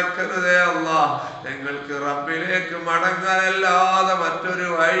ഖായിബാക്കി മടക്കരുതേ അല്ലാഹ്. ഞങ്ങൾക്ക് റബ്ബിലേക്ക് മടങ്ങാനല്ലാതെ മറ്റൊരു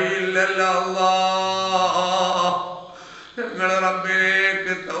വഴിയില്ലല്ലോ അല്ലാഹ്. ഞങ്ങൾ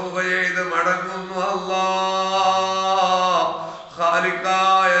റബ്ബിലേക്ക് തൗബ ചെയ്ത് മടങ്ങുന്നു അല്ലാഹ്.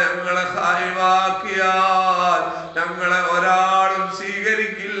 ഖാലിഖായ ഞങ്ങളെ ഖായിബാക്കിയാൽ ഞങ്ങളെ ഒരാൾ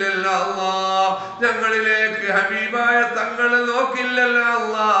ഹബീബായ തങ്ങളെ നോക്കില്ലല്ലോ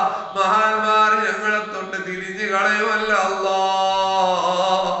അല്ലാ. മഹാന്മാർ ഞങ്ങളെ തൊട്ട് തിരിഞ്ഞു കളയുമല്ല അല്ലാ.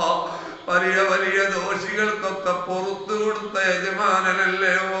 വലിയ വലിയ ദോഷികൾക്കൊക്കെ പുറത്തു കൊടുത്ത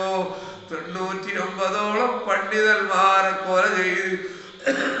യജമാനനല്ലയോ. 99ഓളം പണ്ഡിതന്മാരെ കൊല ചെയ്ത്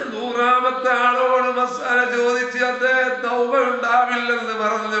 100ാമത്തെ ആളോട് മസാല ചോദിച്ച് അദ്ദേഹം തൗബ ഉണ്ടാവില്ലെന്ന്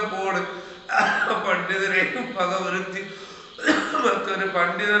പറഞ്ഞപ്പോൾ പണ്ഡിതരെയും പകവരുത്തി മറ്റൊരു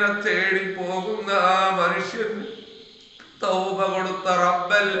പണ്ഡിതനെ തേടി പോകുന്ന ആ മനുഷ്യൻ തൗബ കൊടുത്ത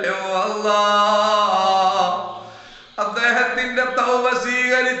റബ്ബല്ലയോ അല്ലാ. അദ്ദേഹത്തിന്റെ തൗബ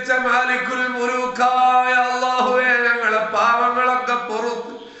സ്വീകരിച്ച മാലിക്കുൽ മുലൂക്കായ അല്ലാഹുവേ, ഞങ്ങളെ പാവങ്ങളൊക്കെ പുറത്ത്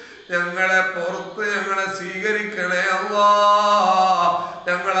ഞങ്ങളെ സ്വീകരിക്കണേ അല്ലാ.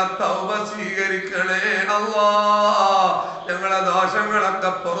 ഞങ്ങളെ തൗബ സ്വീകരിക്കണേ അല്ലാ. ഞങ്ങളെ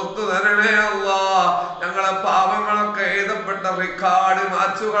ദോഷങ്ങളൊക്കെ പുറത്തു തരണേ അല്ലാ. ഞങ്ങളെ പാവങ്ങളൊക്കെ എഴുതപ്പെട്ട റിക്കാർഡ്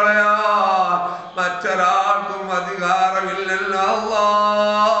മാച്ചുകളയാ മറ്റൊരാൾക്കും അധികാരമില്ലല്ലോ അല്ലാ.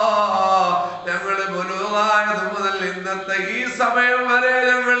 ഞങ്ങള് ബുലൂഗായത് മുതൽ ഇന്നത്തെ ഈ സമയം വരെ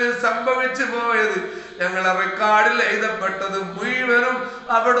ഞങ്ങളിൽ സംഭവിച്ചു പോയത്, ഞങ്ങളെ റെക്കോർഡിൽ എഴുതപ്പെട്ടത് മുഴുവനും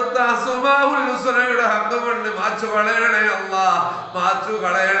അവിടുത്തെ അസ്മാഉൽ ഹുസ്നയുടെ ഹക്ക് കൊണ്ട് മാച്ചു കളയണേ അല്ലാ. മാച്ചു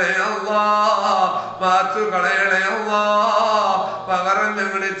കളയണേ അല്ലാ. മാച്ചു കളയണേ അല്ലാ. പകരം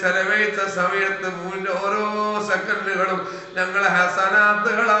ഞങ്ങൾ ചെലവഴിച്ച സമയത്ത് ഓരോ സെക്കൻഡുകളും ഞങ്ങളെ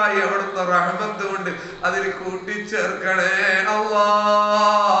ഹസനാത്തുകളായി അവിടുത്തെ റഹ്മത്ത് കൊണ്ട് അതിൽ കൂട്ടിച്ചേർക്കണേ അല്ലാ.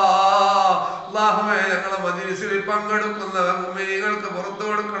 അല്ലാഹുവേ, ഞങ്ങളെ മജ്‌ലിസിൽ പങ്കെടുക്കുന്ന മുഅ്മിനീങ്ങൾക്ക് പുറത്തു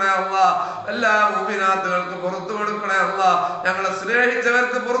കൊടുക്കണേ അല്ലാ. എല്ലാ മുഅ്മിനാത്തുകൾക്ക് പുറത്തു കൊടുക്കണേ അല്ലാ. ഞങ്ങളെ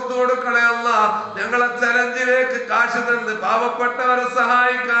സ്നേഹിച്ചവർക്ക് പുറത്തു കൊടുക്കണേ അല്ലാ. ഞങ്ങളെ ചലഞ്ചിലേക്ക് കാശ് തന്ന് പാവപ്പെട്ടവരെ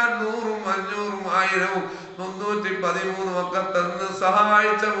സഹായിക്കാൻ 100ഉം 500ഉം 1000ഉം 313 ഒക്കെ തന്ന്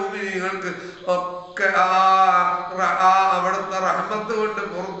സഹായിച്ച മുഅ്മിനീങ്ങൾക്ക് ഒക്കെ അവിടുത്തെ റഹ്മത്ത് കൊണ്ട്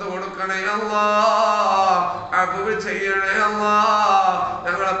പുറത്തു കൊടുക്കണേ അല്ലാ. അഫ്വ് ചെയ്യണേ അല്ലാ.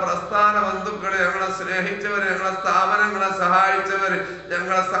 ഞങ്ങളെ പ്രസ്ഥാന ബന്ധുക്കളെ, ഞങ്ങളെ സ്നേഹിച്ചവര്, ഞങ്ങളെ സ്ഥാപനങ്ങളെ സഹായിച്ചവര്,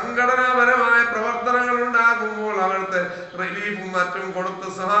 ഞങ്ങളെ സംഘടനാപരമായ പ്രവർത്തനങ്ങൾ ഉണ്ടാകുമ്പോൾ അവിടുത്തെ റിലീഫും മറ്റും കൊടുത്ത്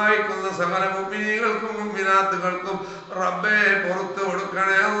സഹായിക്കുന്ന സകല മുഅ്മിനീങ്ങൾക്കും മുഅ്മിനാത്തുകൾക്കും റബ്ബേ പുറത്തു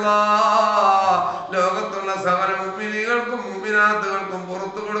കൊടുക്കണേ അല്ലാ. ലോകത്തുള്ള സകല മുഅ്മിനീങ്ങൾക്കും മുഅ്മിനാത്തുകൾക്കും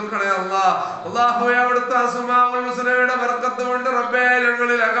പുറത്തു കൊടുക്കണേ അല്ലാ. അല്ലാഹുവേ, അവിടുത്തെ അസ്മാഉൽ ഹുസ്നയുടെ ബർക്കത്ത് കൊണ്ട് റബ്ബേ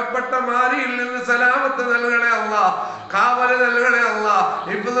ഞങ്ങളിൽ അകപ്പെട്ട മാരിയിൽ നിന്ന് സലാമത്ത് നൽകണേ അല്ലാ. കാവല് നൽകണേ അല്ലാ.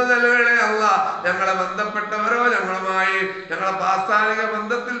 ഹിഫ്ള് നൽകണേ അല്ലാ. ഞങ്ങളെ ബന്ധപ്പെട്ടവരോ ഞങ്ങളുമായി ഞങ്ങളെ പാസ്ഥാനിക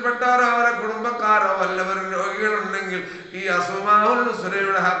ബന്ധത്തിൽപ്പെട്ടവരോ അവരെ കുടുംബക്കാരോ വല്ലവരും രോഗികളുണ്ടെങ്കിൽ ഈ അസ്മാഉൽ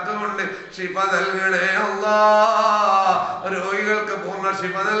ഹുസ്നയുടെ ഹക്ക് കൊണ്ട് ശിഫ നൽകണേ അല്ലാ. രോഗികൾക്ക് പൂർണ്ണ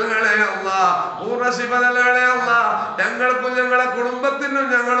ശിഫ നൽകണേ അല്ലാ. പൂർണ്ണ ശിഫ നൽകണേ അല്ലാ. ഞങ്ങൾക്കും ഞങ്ങളെ കുടുംബത്തിനും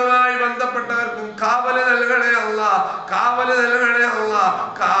ഞങ്ങളുമായി ബന്ധപ്പെട്ടവർക്കും കാവല് നൽകണേ അല്ലാ. കാവല് നൽകണേ അല്ലാ.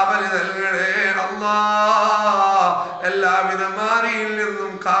 കാവല് നൽകണേ അല്ലാ. എല്ലാവിധ മാരിയിൽ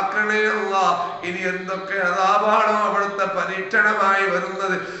നിന്നും കാക്കണേ അല്ലാ. ഇനി എന്തൊക്കെ അദാബാണോ അവിടുത്തെ പരീക്ഷണമായി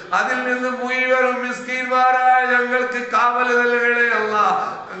വരുന്നത്, അതിൽ നിന്നും മുഴുവനും മിസ്കീന്മാരായ ഞങ്ങൾക്ക് കാവല് നൽകണേ അല്ലാ.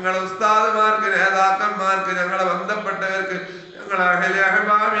 ഞങ്ങളെ ഉസ്താദുമാർക്ക്, നേതാക്കന്മാർക്ക്, ഞങ്ങളെ ബന്ധപ്പെട്ടവർക്ക്, ഞങ്ങളെ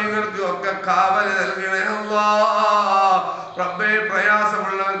അഹ്ലിയഹ്ബാബിങ്ങൾക്ക് ഒക്കെ കാവല് നൽകണേ അല്ലാ. റബ്ബേ,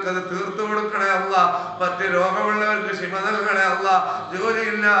 പ്രയാസമുള്ളവർക്ക് അത് തീർത്തു കൊടുക്കണേ അല്ലാ. മറ്റ് രോഗമുള്ളവർക്ക് ശിഫ നൽകണേ അല്ലാ.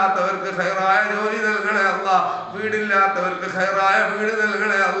 ജോലിയില്ലാത്തവർക്ക് ഖൈറായ ജോലി നൽകണേ അല്ലാ. വീടില്ലാത്തവർക്ക് ഖൈറായ വീട്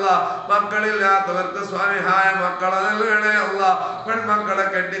നൽകണേ അല്ലാ. മക്കളില്ലാത്തവർക്ക് സ്വാലിഹായ മക്കളെ നൽകണേ അല്ലാ. പെൺമക്കളെ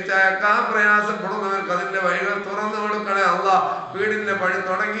കെട്ടിച്ചയക്കാൻ പ്രയാസപ്പെടുന്നവർക്ക് അതിന്റെ വഴികൾ തുറന്നു കൊടുക്കണേ അല്ലാ. വീടിന്റെ പണി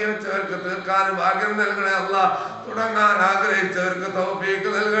തുടങ്ങി വെച്ചവർക്ക് തീർക്കാൻ ഭാഗ്യം നൽകണേ അല്ലാ. തുടങ്ങാൻ ആഗ്രഹിച്ചവർക്ക് തൗഫീഖ്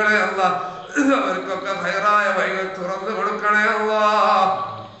നൽകണേ അല്ലാ. അവർക്കൊക്കെ ഖൈറായ വഴികൾ തുറന്നു കൊടുക്കണേ അല്ലാ.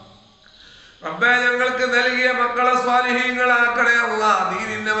 റബ്ബേ, ഞങ്ങൾക്ക് നൽകിയ മക്കളെ സ്വാലിഹീങ്ങളാക്കണേ അല്ലാ.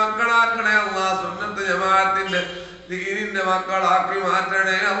 ദീനിന്റെ മക്കളാക്കണേ അല്ലാ. സുന്നത്ത് ജമാഅത്തിന്റെ ദീനിന്റെ മക്കളാക്കി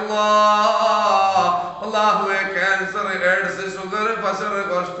മാറ്റണേ അല്ലാ. അല്ലാഹുവേ, cancer, AIDS, sugar, pressure,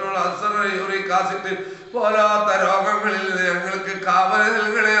 cholesterol, ulcer, uric acid പോലാത്ത രോഗങ്ങളിൽ നിന്ന് ഞങ്ങൾക്ക് കാവല്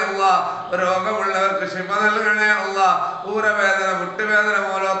നൽകണേ അല്ലാ. രോഗമുള്ളവർക്ക് ശിഫ നൽകണേ അല്ലാ. ഊരവേദന, മുട്ടുവേദന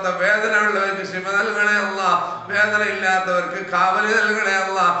പോലാത്ത വേദന ഉള്ളവർക്ക് ശിഫ നൽകണേ അല്ലാ. വേദന ഇല്ലാത്തവർക്ക് കാവല് നൽകണേ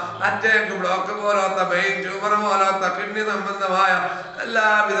അല്ലാ. Attack, block പോലാത്ത, brain tumour പോലാത്ത kidney സംബന്ധമായ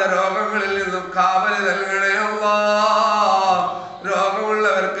എല്ലാവിധ രോഗങ്ങളിൽ നിന്നും കാവല് നൽകണേ അല്ലാ.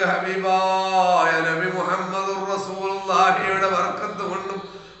 രോഗമുള്ളവർക്ക് ഹബീബായ നബി മുഹമ്മദുർ റസൂലുള്ളാഹിയുടെ ബർക്കത്ത് കൊണ്ടും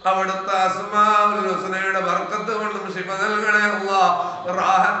അവിടുത്തെ അസ്മാഉൽ ഹുസ്നയുടെ ബർക്കത്ത് കൊണ്ടും ശിഫ നൽകണേ അല്ലാ.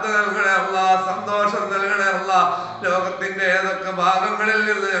 റാഹത്ത് നൽകണേ അല്ലാ. സന്തോഷം നൽകണേ അല്ലാ. ലോകത്തിന്റെ ഏതൊക്കെ ഭാഗങ്ങളിൽ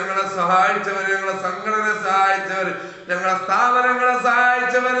നിന്ന് ഞങ്ങളെ സഹായിച്ചവർ, ഞങ്ങളെ സംഘടനയെ സഹായിച്ചവർ, ഞങ്ങളെ സ്ഥാപനങ്ങളെ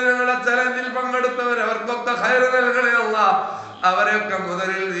സഹായിച്ചവർ, ഞങ്ങളെ ചലഞ്ചിൽ പങ്കെടുത്തവർ, അവർക്കൊക്കെ ഖൈർ നൽകണേ അല്ലാ. അവരൊക്കെ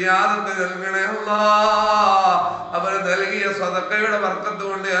മുതലിൽ സിയാദത്ത് നൽകണേ അല്ലാ. അവർ നൽകിയ സദഖയുടെ ബർക്കത്ത്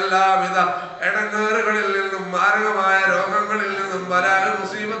കൊണ്ട് എല്ലാവിധ ഇടങ്ങേറുകളിൽ നിന്നും മാരകമായ രോഗങ്ങളിൽ നിന്നും ബലാൽ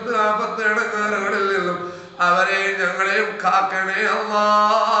മുസീബത്ത് ആപത്ത് ഇടങ്ങേറുകളിൽ നിന്നും അവരെ ഞങ്ങളെയും കാക്കണേ അല്ലാ,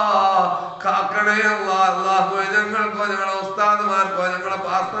 കാക്കണേ അല്ലാ. അല്ലാഹുവേ, ഞങ്ങൾക്കോ ഞങ്ങളെ ഉസ്താദുമാർക്കോ ഞങ്ങളെ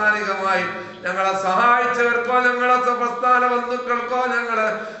പ്രാസ്ഥാനികമായി ഞങ്ങളെ സഹായിച്ചവർക്കോ ഞങ്ങളെ പ്രസ്ഥാന ബന്ധുക്കൾക്കോ ഞങ്ങളെ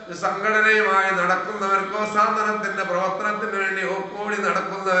സംഘടനയുമായി നടക്കുന്നവർക്കോ സാന്ത്വനത്തിന്റെ പ്രവർത്തനത്തിന് വേണ്ടി കൂടി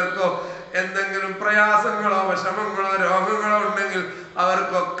നടക്കുന്നവർക്കോ എന്തെങ്കിലും പ്രയാസങ്ങളോ വിഷമങ്ങളോ രോഗങ്ങളോ ഉണ്ടെങ്കിൽ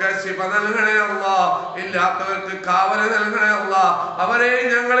അവർക്കൊക്കെ ശിഫ നൽകണേ അല്ലാ. ഇല്ലാത്തവർക്ക് കാവല് നൽകണേ അല്ലാ. അവരെയും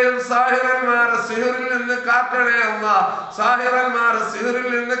ഞങ്ങളെയും സാഹിറന്മാരെ സിഹറിൽ നിന്ന് കാക്കണേ അല്ലാ. സാഹിറന്മാരെ സിഹറിൽ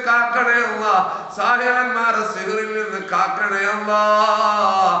നിന്ന് കാക്കണേ അല്ലാ. സാഹിറന്മാരെ സിഹറിൽ നിന്ന് കാക്കണേ അല്ലാ.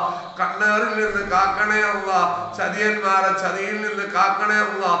 കണ്ണേറിൽ നിന്ന് കാക്കണേ അല്ലാ. ചതിയന്മാരെ ചതിയിൽ നിന്ന് കാക്കണേ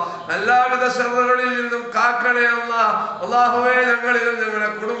അല്ലാ. എല്ലാവിധ ശർറുകളിൽ നിന്നും കാക്കണേ അല്ലാ. അല്ലാഹുവേ, ഞങ്ങളിലും ഞങ്ങളുടെ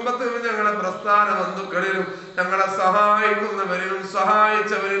കുടുംബത്തിലും ഞങ്ങളുടെ പ്രസ്ഥാന ബന്ധുക്കളിലും ഞങ്ങളെ സഹായിക്കുന്നവരിലും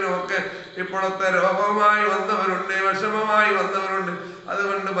സഹായിച്ചവരിലും ഒക്കെ ഇപ്പോഴത്തെ രോഗമായി വന്നവരുണ്ട്, വിഷമമായി വന്നവരുണ്ട്,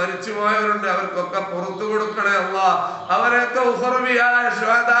 അതുകൊണ്ട് മരിച്ചുപോയവരുണ്ട്. അവർക്കൊക്കെ പുറത്തു കൊടുക്കണേ അല്ലാ. അവരൊക്കെ ഉഹ്റവിയായ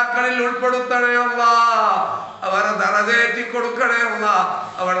ശുഹദാക്കളിൽ ഉൾപ്പെടുത്തണേ അല്ലാ. അവരെ ദറജേറ്റി കൊടുക്കണേ അല്ലാ.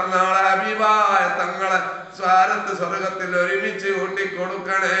 അവിടെ നാളെ ഹബീബായ തങ്ങളെ സ്വാരത്ത് സ്വർഗത്തിൽ ഒരുമിച്ച്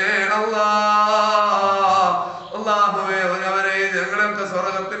കൂട്ടിക്കൊടുക്കണേ അല്ലാ. അല്ലാഹുവേ, അവരെ ഞങ്ങളൊക്കെ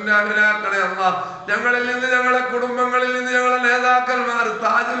സ്വർഗത്തിന്റെ അഖിലാക്കണേ അല്ലാ. ഞങ്ങളിൽ നിന്ന് ഞങ്ങളെ കുടുംബങ്ങളിൽ നിന്ന് ഞങ്ങളെ നേതാക്കന്മാർ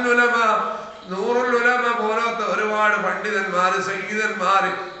താജുൽ ഉലമ നൂറുൽ ഉലമ പോലത്തെ ഒരുപാട് പണ്ഡിതന്മാര് സയ്യിദന്മാര്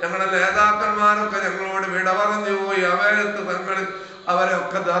ഞങ്ങളുടെ നേതാക്കന്മാരൊക്കെ ഞങ്ങളോട് വിട പറഞ്ഞു പോയി. അവരത്ത് തങ്ങൾ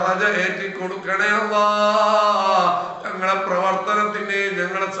അവരൊക്കെ ദറജ ഏറ്റി കൊടുക്കണേ അല്ലാ. ഞങ്ങളെ പ്രവർത്തനത്തിന്റെയും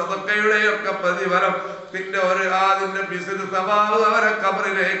ഞങ്ങളെ സദഖയുടെയും ഒക്കെ പ്രതിഫലം അതിന്റെ ബിസിനസ് സവാബ് അവരെ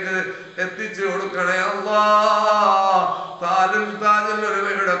ഖബറിലേക്ക് എത്തിച്ചു കൊടുക്കണേ അല്ലാ.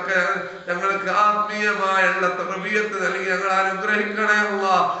 താജുലൊക്കെ ഞങ്ങൾക്ക് ആത്മീയമായുള്ള തർബിയത്ത് നൽകി ഞങ്ങളെ അനുഗ്രഹിക്കണേ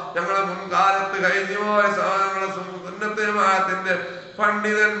അല്ലാ. ഞങ്ങളെ മുൻകാലത്ത് കഴിഞ്ഞുപോയ ഞങ്ങളെ സുന്നത്ത് ജമാഅത്തിന്റെ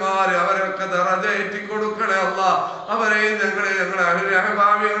പണ്ഡിതന്മാര് അവരൊക്കെ ദറജ ഏറ്റിക്കൊടുക്കണേ അല്ലാ. അവരെയും ഞങ്ങളെ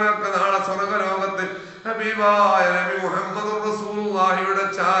അഹിഭാവികളൊക്കെ നാളെ സ്വർഗ്ഗലോകത്ത് ഹബീബായ നബി മുഹമ്മദ് റസൂലുള്ളാഹിയുടെ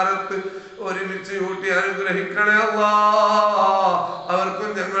ചാരത്ത് ഒരുമിച്ച് കൂട്ടി അനുഗ്രഹിക്കണേ അല്ലാ. അവർക്കും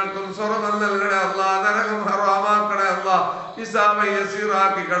ഞങ്ങൾക്കും സ്വർഗ്ഗം നൽകണേ അല്ലാ. നരകം ഹറാമാക്കണേ അല്ലാ. ഹിസാബ്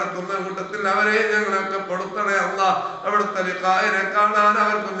യസീറാക്കി കടത്തുന്ന കൂട്ടത്തിൽ അവരെ ഞങ്ങളൊക്കെ പെടുത്തണേ അല്ലാ. അവിടുത്തെ ലിഖായിനെ കാണാൻ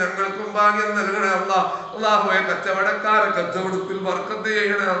അവർക്കും ഞങ്ങൾക്കും ഭാഗ്യം നൽകണേ അല്ലാ. അല്ലാഹുവേ, കച്ചവടക്കാരെ കച്ചവടത്തിൽ ബർക്കത്ത്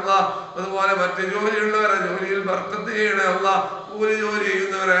ചെയ്യണേ അല്ലാ. അതുപോലെ മറ്റു ജോലിയുള്ളവരെ ജോലിയിൽ ബർക്കത്ത് ചെയ്യണേ അല്ലാ. കൂലി ജോലി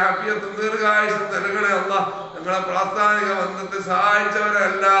ചെയ്യുന്നവരെ ആഫിയത്തും ദീർഘായുസ്സും നൽകണേ അല്ലാ. ഞങ്ങളെ പ്രാസ്ഥാനിക ബന്ധത്തെ സഹായിച്ചവരെ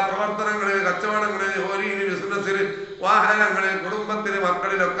എല്ലാ പ്രവർത്തനങ്ങളിൽ കച്ചവടങ്ങളിൽ ജോലിയിൽ ബിസിനസ്സിൽ വാഹനങ്ങളിൽ കുടുംബത്തിന്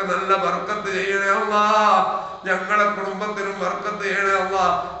മക്കളിലൊക്കെ നല്ല ബർക്കത്ത് ചെയ്യണേ അല്ലാ. ഞങ്ങളെ കുടുംബത്തിനും ബർക്കത്ത് ചെയ്യണേ അല്ലാ.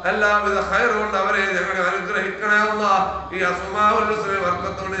 എല്ലാവിധ ഖൈർ കൊണ്ട് അവരെ ഞങ്ങളെ അനുഗ്രഹിക്കണേ അല്ലാ. ഈ അസ്മാഉൽ ഹുസ്ന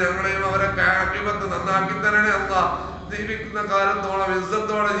ബർക്കത്ത് കൊണ്ട് ഞങ്ങളെയും അവരൊക്കെ ആഖിബത്ത് നന്നാക്കി തരണേ അല്ലാ. ജീവിക്കുന്ന കാലത്തോളം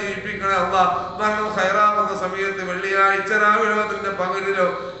ഇസ്സത്തോടെ ജീവിപ്പിക്കണേ അല്ലാ. മരണം ഖൈറാകുന്ന സമയത്ത് വെള്ളിയാഴ്ച രാവിലെ അതിന്റെ പകലിലോ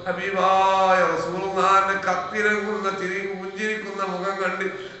ഹബീബായ റസൂലുള്ളാഹിന്റെ കത്തിരങ്ങുന്ന പുഞ്ചിരിക്കുന്ന മുഖം കണ്ട്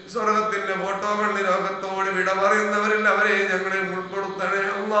സ്വർഗത്തിന്റെ ഫോട്ടോ കണ്ട് ലോകത്തോട് വിട പറയുന്നവരിൽ അവരെ ഞങ്ങളെ ഉൾപ്പെടുത്തണേ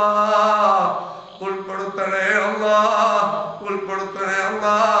അല്ലാ. ഉൾപ്പെടുത്തണേ അല്ലാ. ഉൾപ്പെടുത്തണേ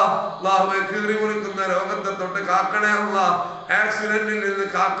അല്ലാ. അല്ലാഹുവേ, കീറി മുറിക്കുന്ന രോഗത്തെ തൊട്ട് കാക്കണേ അല്ലാ. ആക്സിഡന്റിൽ നിന്ന്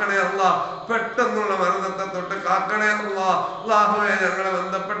കാക്കണേ അല്ലാ. പെട്ടെന്നുള്ള മരണത്തെ തൊട്ട് കാക്കണേ അല്ലാ. അല്ലാഹുവേ, ഞങ്ങളെ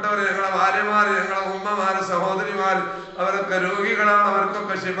ബന്ധപ്പെട്ടവര് ഞങ്ങളെ ഭാര്യമാര് ഞങ്ങളെ ഉമ്മമാര് സഹോദരിമാര് അവരൊക്കെ രോഗികളാണ്.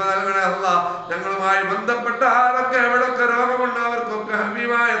 അവർക്കൊക്കെ ശിഫ നൽകണേ അല്ലാ. ഞങ്ങളുമായി ബന്ധപ്പെട്ട ആരൊക്കെ എവിടൊക്കെ രോഗമുണ്ടോ അവർക്കൊക്കെ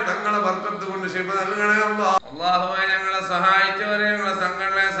ഹബീബായ തങ്ങളെ ബർക്കത്ത് കൊണ്ട് ശിഫ നൽകണേ അല്ലാ. അല്ലാഹുവേ, ഞങ്ങളെ സഹായിച്ചവരെ ഞങ്ങളെ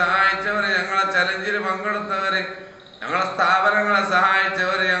സംഘടനയെ സഹായിച്ചവരെ ഞങ്ങളെ ചലഞ്ചിൽ പങ്കെടുത്തവരെ ഞങ്ങളെ സ്ഥാപനങ്ങളെ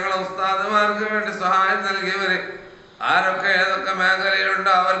സഹായിച്ചവര് ഞങ്ങളെ ഉസ്താദുമാർക്ക് വേണ്ടി സഹായം നൽകിയവര് ആരൊക്കെ ഏതൊക്കെ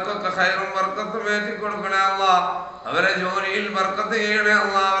മേഖലയിലുണ്ടോ അവർക്കൊക്കെ ഖൈറും ബർക്കത്തും ഏറ്റി കൊടുക്കണേ അല്ലാ. അവരെ ജോലിയിൽ ബർക്കത്ത് ചെയ്യണേ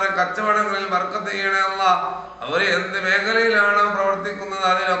അല്ലാ. അവരെ കച്ചവടങ്ങളിൽ ബർക്കത്ത് ചെയ്യണേ അല്ലാ. അവര് എന്ത് മേഖലയിലാണോ പ്രവർത്തിക്കുന്നത്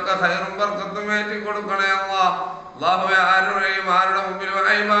അതിലൊക്കെ ഖൈറും ബർക്കത്തും ഏറ്റി കൊടുക്കണേ അല്ലാ. അല്ലാഹുവേ, ആരുടെയും ആരുടെ മുമ്പിൽ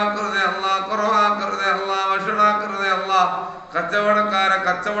വൈബാക്കരുതേ അല്ലാ. കുറവാക്കരുതേ അല്ലാ. വഷളാക്കരുതേ അല്ലാ. കച്ചവടക്കാരെ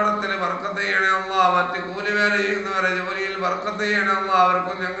കച്ചവടത്തിൽ ബർക്കത്ത് ചെയ്യണേ അല്ലാ. മറ്റ് കൂലിവേല ചെയ്യുന്നവരെ ജോലിയിൽ ബർക്കത്ത് ചെയ്യണേ അല്ലാ.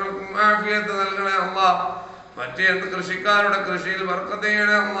 അവർക്കും ഞങ്ങൾക്കും ആഫിയത്ത് നൽകണേ അല്ലാ. മറ്റേ കൃഷിക്കാരുടെ കൃഷിയിൽ ബർക്കത്ത്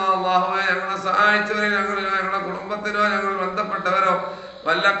ചെയ്യണേ അല്ലാ. അല്ലാഹുവേ, ഞങ്ങളെ സഹായിച്ചവരെ ഞങ്ങളിലോ ഞങ്ങളുടെ കുടുംബത്തിലോ ഞങ്ങൾ ബന്ധപ്പെട്ടവരോ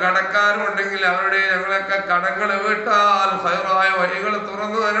വല്ല കടക്കാരും ഉണ്ടെങ്കിൽ അവരുടെ ഞങ്ങളൊക്കെ കടങ്ങൾ വീട്ടാൽ ഖൈറായ വഴികൾ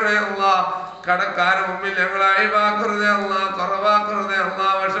തുറന്നു തരണേ അല്ലാ. കടക്കാരുടെ മുമ്പിൽ ഞങ്ങളെ അഴിവാക്കരുതേ അല്ലാ. കുറവാക്കരുതേ അല്ലാ.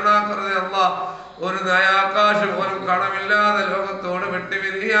 വഷളാക്കരുതേ അല്ലാ. ഒരു നയാകാശ് പോലും കടമില്ലാതെ ലോകത്തോട്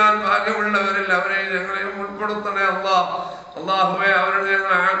വിട്ടുപിരിയാൻ ഭാഗ്യമുള്ളവരിൽ അവരെ ഞങ്ങളെയും ഉൾപ്പെടുത്തണേ അല്ലാ. അല്ലാഹുവേ അവരുടെ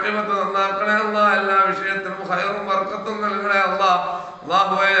ഞങ്ങളെ ആഖിബത്ത് നന്നാക്കണേ അല്ലാ. എല്ലാ വിഷയത്തിലും ഖൈറും ബർക്കത്തും നൽകണേ അല്ലാ.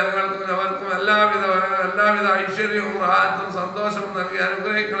 അല്ലാഹുവേ ഞങ്ങൾക്കും അവർക്കും എല്ലാവിധ ഐശ്വര്യവും റാഹത്തും സന്തോഷവും നൽകി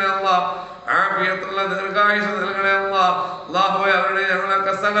അനുഗ്രഹിക്കണേ അല്ലാ. ആഫിയത്തുള്ള ദീർഘായുസ് നൽകണേ അല്ലാ. അല്ലാഹുവേ അവരുടെ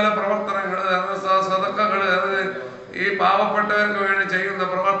ഞങ്ങളൊക്കെ സകല പ്രവർത്തനങ്ങൾ സദഖകൾ ഈ പാവപ്പെട്ടവർക്ക് വേണ്ടി ചെയ്യുന്ന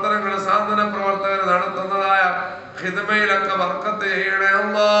പ്രവർത്തനങ്ങൾ സാന്ത്വന പ്രവർത്തകർ നടത്തുന്നതായ ഖിദ്മയിലൊക്കെ ബർക്കത്ത് ചെയ്യണേ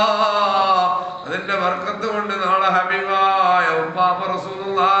അല്ലാ. അതിന്റെ ബർക്കത്ത് കൊണ്ട് നാളെ ഹബീബായ ഉപ്പാപ്പ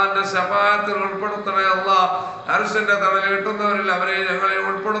റസൂലുള്ളാഹിന്റെ ശഫാഅത്തിൽ ഉൾപ്പെടുത്തണേ അല്ലാ. അർശിന്റെ തണൽ കിട്ടുന്നവരിൽ അവരെ ഞങ്ങളെ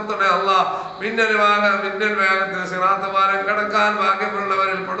ഉൾപ്പെടുത്തണേ അല്ലാ. മിന്നൽ വേഗത്തിൽ സിറാത്ത് പാലം കടക്കാൻ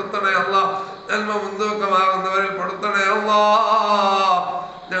ഭാഗ്യമുള്ളവരിൽ പെടുത്തണേ അല്ലാ. ജന്മ മുൻതൂക്കമാകുന്നവരിൽ പെടുത്തണേ അല്ലാ.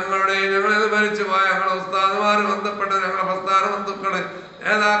 ഞങ്ങളിൽ മരിച്ചു പോയ ഞങ്ങളുടെ ഉസ്താദുമാര് ബന്ധപ്പെട്ട ഞങ്ങളുടെ പ്രസ്ഥാന ബന്ധുക്കള്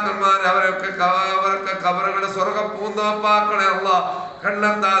നേതാക്കന്മാര് അവരൊക്കെ കബറുകളെ സ്വർഗ പൂന്തോപ്പാക്കണേ അല്ലാ.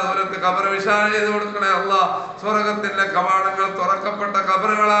 കണ്ണെത്താ ദൂരത്ത് കബറ് വിശാല ചെയ്ത് കൊടുക്കണേ അല്ലാ. സ്വർഗത്തിന്റെ കവാടങ്ങൾ തുറക്കപ്പെട്ട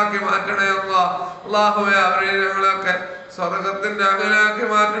കബറുകളാക്കി മാറ്റണേ അല്ലാ. അല്ലാഹുവേ അവരെ ഞങ്ങളൊക്കെ സ്വർഗത്തിന്റെ അകലാക്കി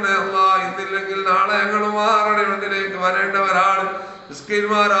മാറ്റണേ അല്ലാ. ഇന്നില്ലെങ്കിൽ നാളെ ഞങ്ങൾ മാറണി മുന്നിലേക്ക് വരേണ്ടവരാണ്.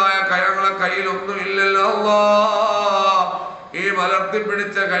 മിസ്കിന്മാരായ ഞങ്ങളെ കയ്യിലൊന്നും ഇല്ലല്ലോ അല്ലാ. ഈ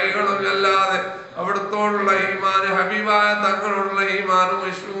മലർത്തിപ്പിടിച്ച കൈകളും അല്ലാതെ അവിടുത്തോടുള്ള ഈമാന് ഹബീബായ തങ്ങളോടുള്ള ഈമാനും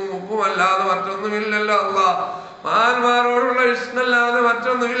വിഷ്ണുവും ഉപ്പുമല്ലാതെ മറ്റൊന്നുമില്ലല്ലോ അല്ലാ. മഹാന്മാരോടുള്ള ഇഷ്ടമല്ലാതെ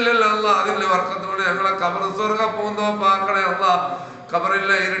മറ്റൊന്നുമില്ലല്ലോ അല്ലാ. അതിന്റെ വർക്കത്തോടെ ഞങ്ങളെ കബർ സ്വർഗ പൂന്തോപ്പാക്കണേ അല്ലാ.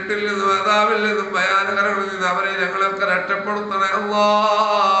 ഖബറിലെ ഇരുട്ടിൽ നിന്നും അദാബിൽ നിന്നും ഭയാനകരങ്ങളിൽ നിന്നും അവരെ ഞങ്ങളൊക്കെ രക്ഷപ്പെടുത്തണേ അല്ലാ.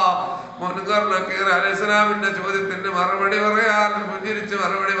 മുൻകർ നക്കീർ അലൈഹിസ്സലാമിന്റെ ചോദ്യത്തിന് മറുപടി പറയാൻ പുഞ്ചിരിച്ച്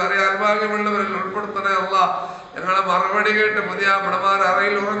മറുപടി പറയാൻ ഭാഗ്യമുള്ളവരിൽ ഉൾപ്പെടുത്തണേ അല്ലാ. ഞങ്ങളെ മറുപടി കേട്ട് പുതിയ പടമാർ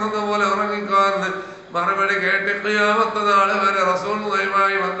അറയിൽ ഉറങ്ങുന്ന പോലെ ഉറങ്ങിക്കാന്ന് മറുപടി കേട്ട് ഖിയാമത്ത് നാൾ വരെ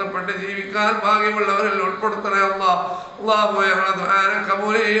റസൂലുള്ളാഹിയുമായി ബന്ധപ്പെട്ട് ജീവിക്കാൻ ഭാഗ്യമുള്ളവരിൽ ഉൾപ്പെടുത്തണേ അല്ലാ. അല്ലാഹുവേ ഞങ്ങളെ ദുആനെ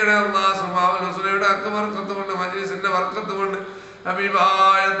ഖബൂൽ ചെയ്യണേ അല്ലാ. അസ്മാഉൽ ഹുസ്നയുടെ ബർക്കത്ത് കൊണ്ട് മജ്ലിസിന്റെ ബർക്കത്ത് കൊണ്ട്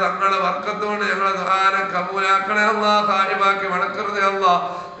ഹബീബായ തങ്ങളെ ബർക്കത്ത് കൊണ്ട് ഞങ്ങളെ ദുആനെ ഖബൂലാക്കണേ അല്ലാ. ഖായിബാക്കി മടക്കരുതേ അല്ലാ.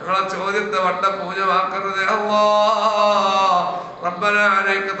 ഞങ്ങളെ ചോദ്യത്തെ വട്ട പൂജമാക്കരുതേ അല്ലാ. ربنا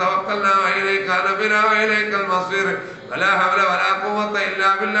عليك توكلنا وإليك أنبنا وإليك المصير ولا حول ولا قوة إلا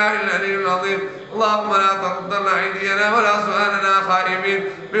بالله العلي العظيم. اللهم لا تردنا أيدينا ولا سؤالنا خائبين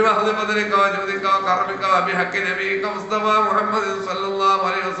بمحض فضلك وجودك وكرمك وبحق نبيك مصطفى محمد صلى الله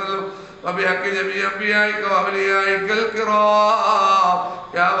عليه وسلم وبحق جميع أنبيائك وأوليائك الكرام.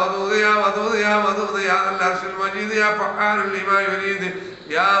 يا ودود يا ودود يا ودود يا ذا العرش المجيد يا فعال لما يريد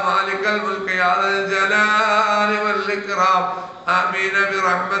يا مالك الملك يا ذا الجلال والإكرام. آمين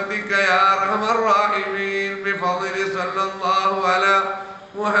برحمتك يا أرحم الراحمين بفضل صلى الله على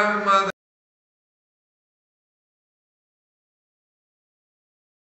محمد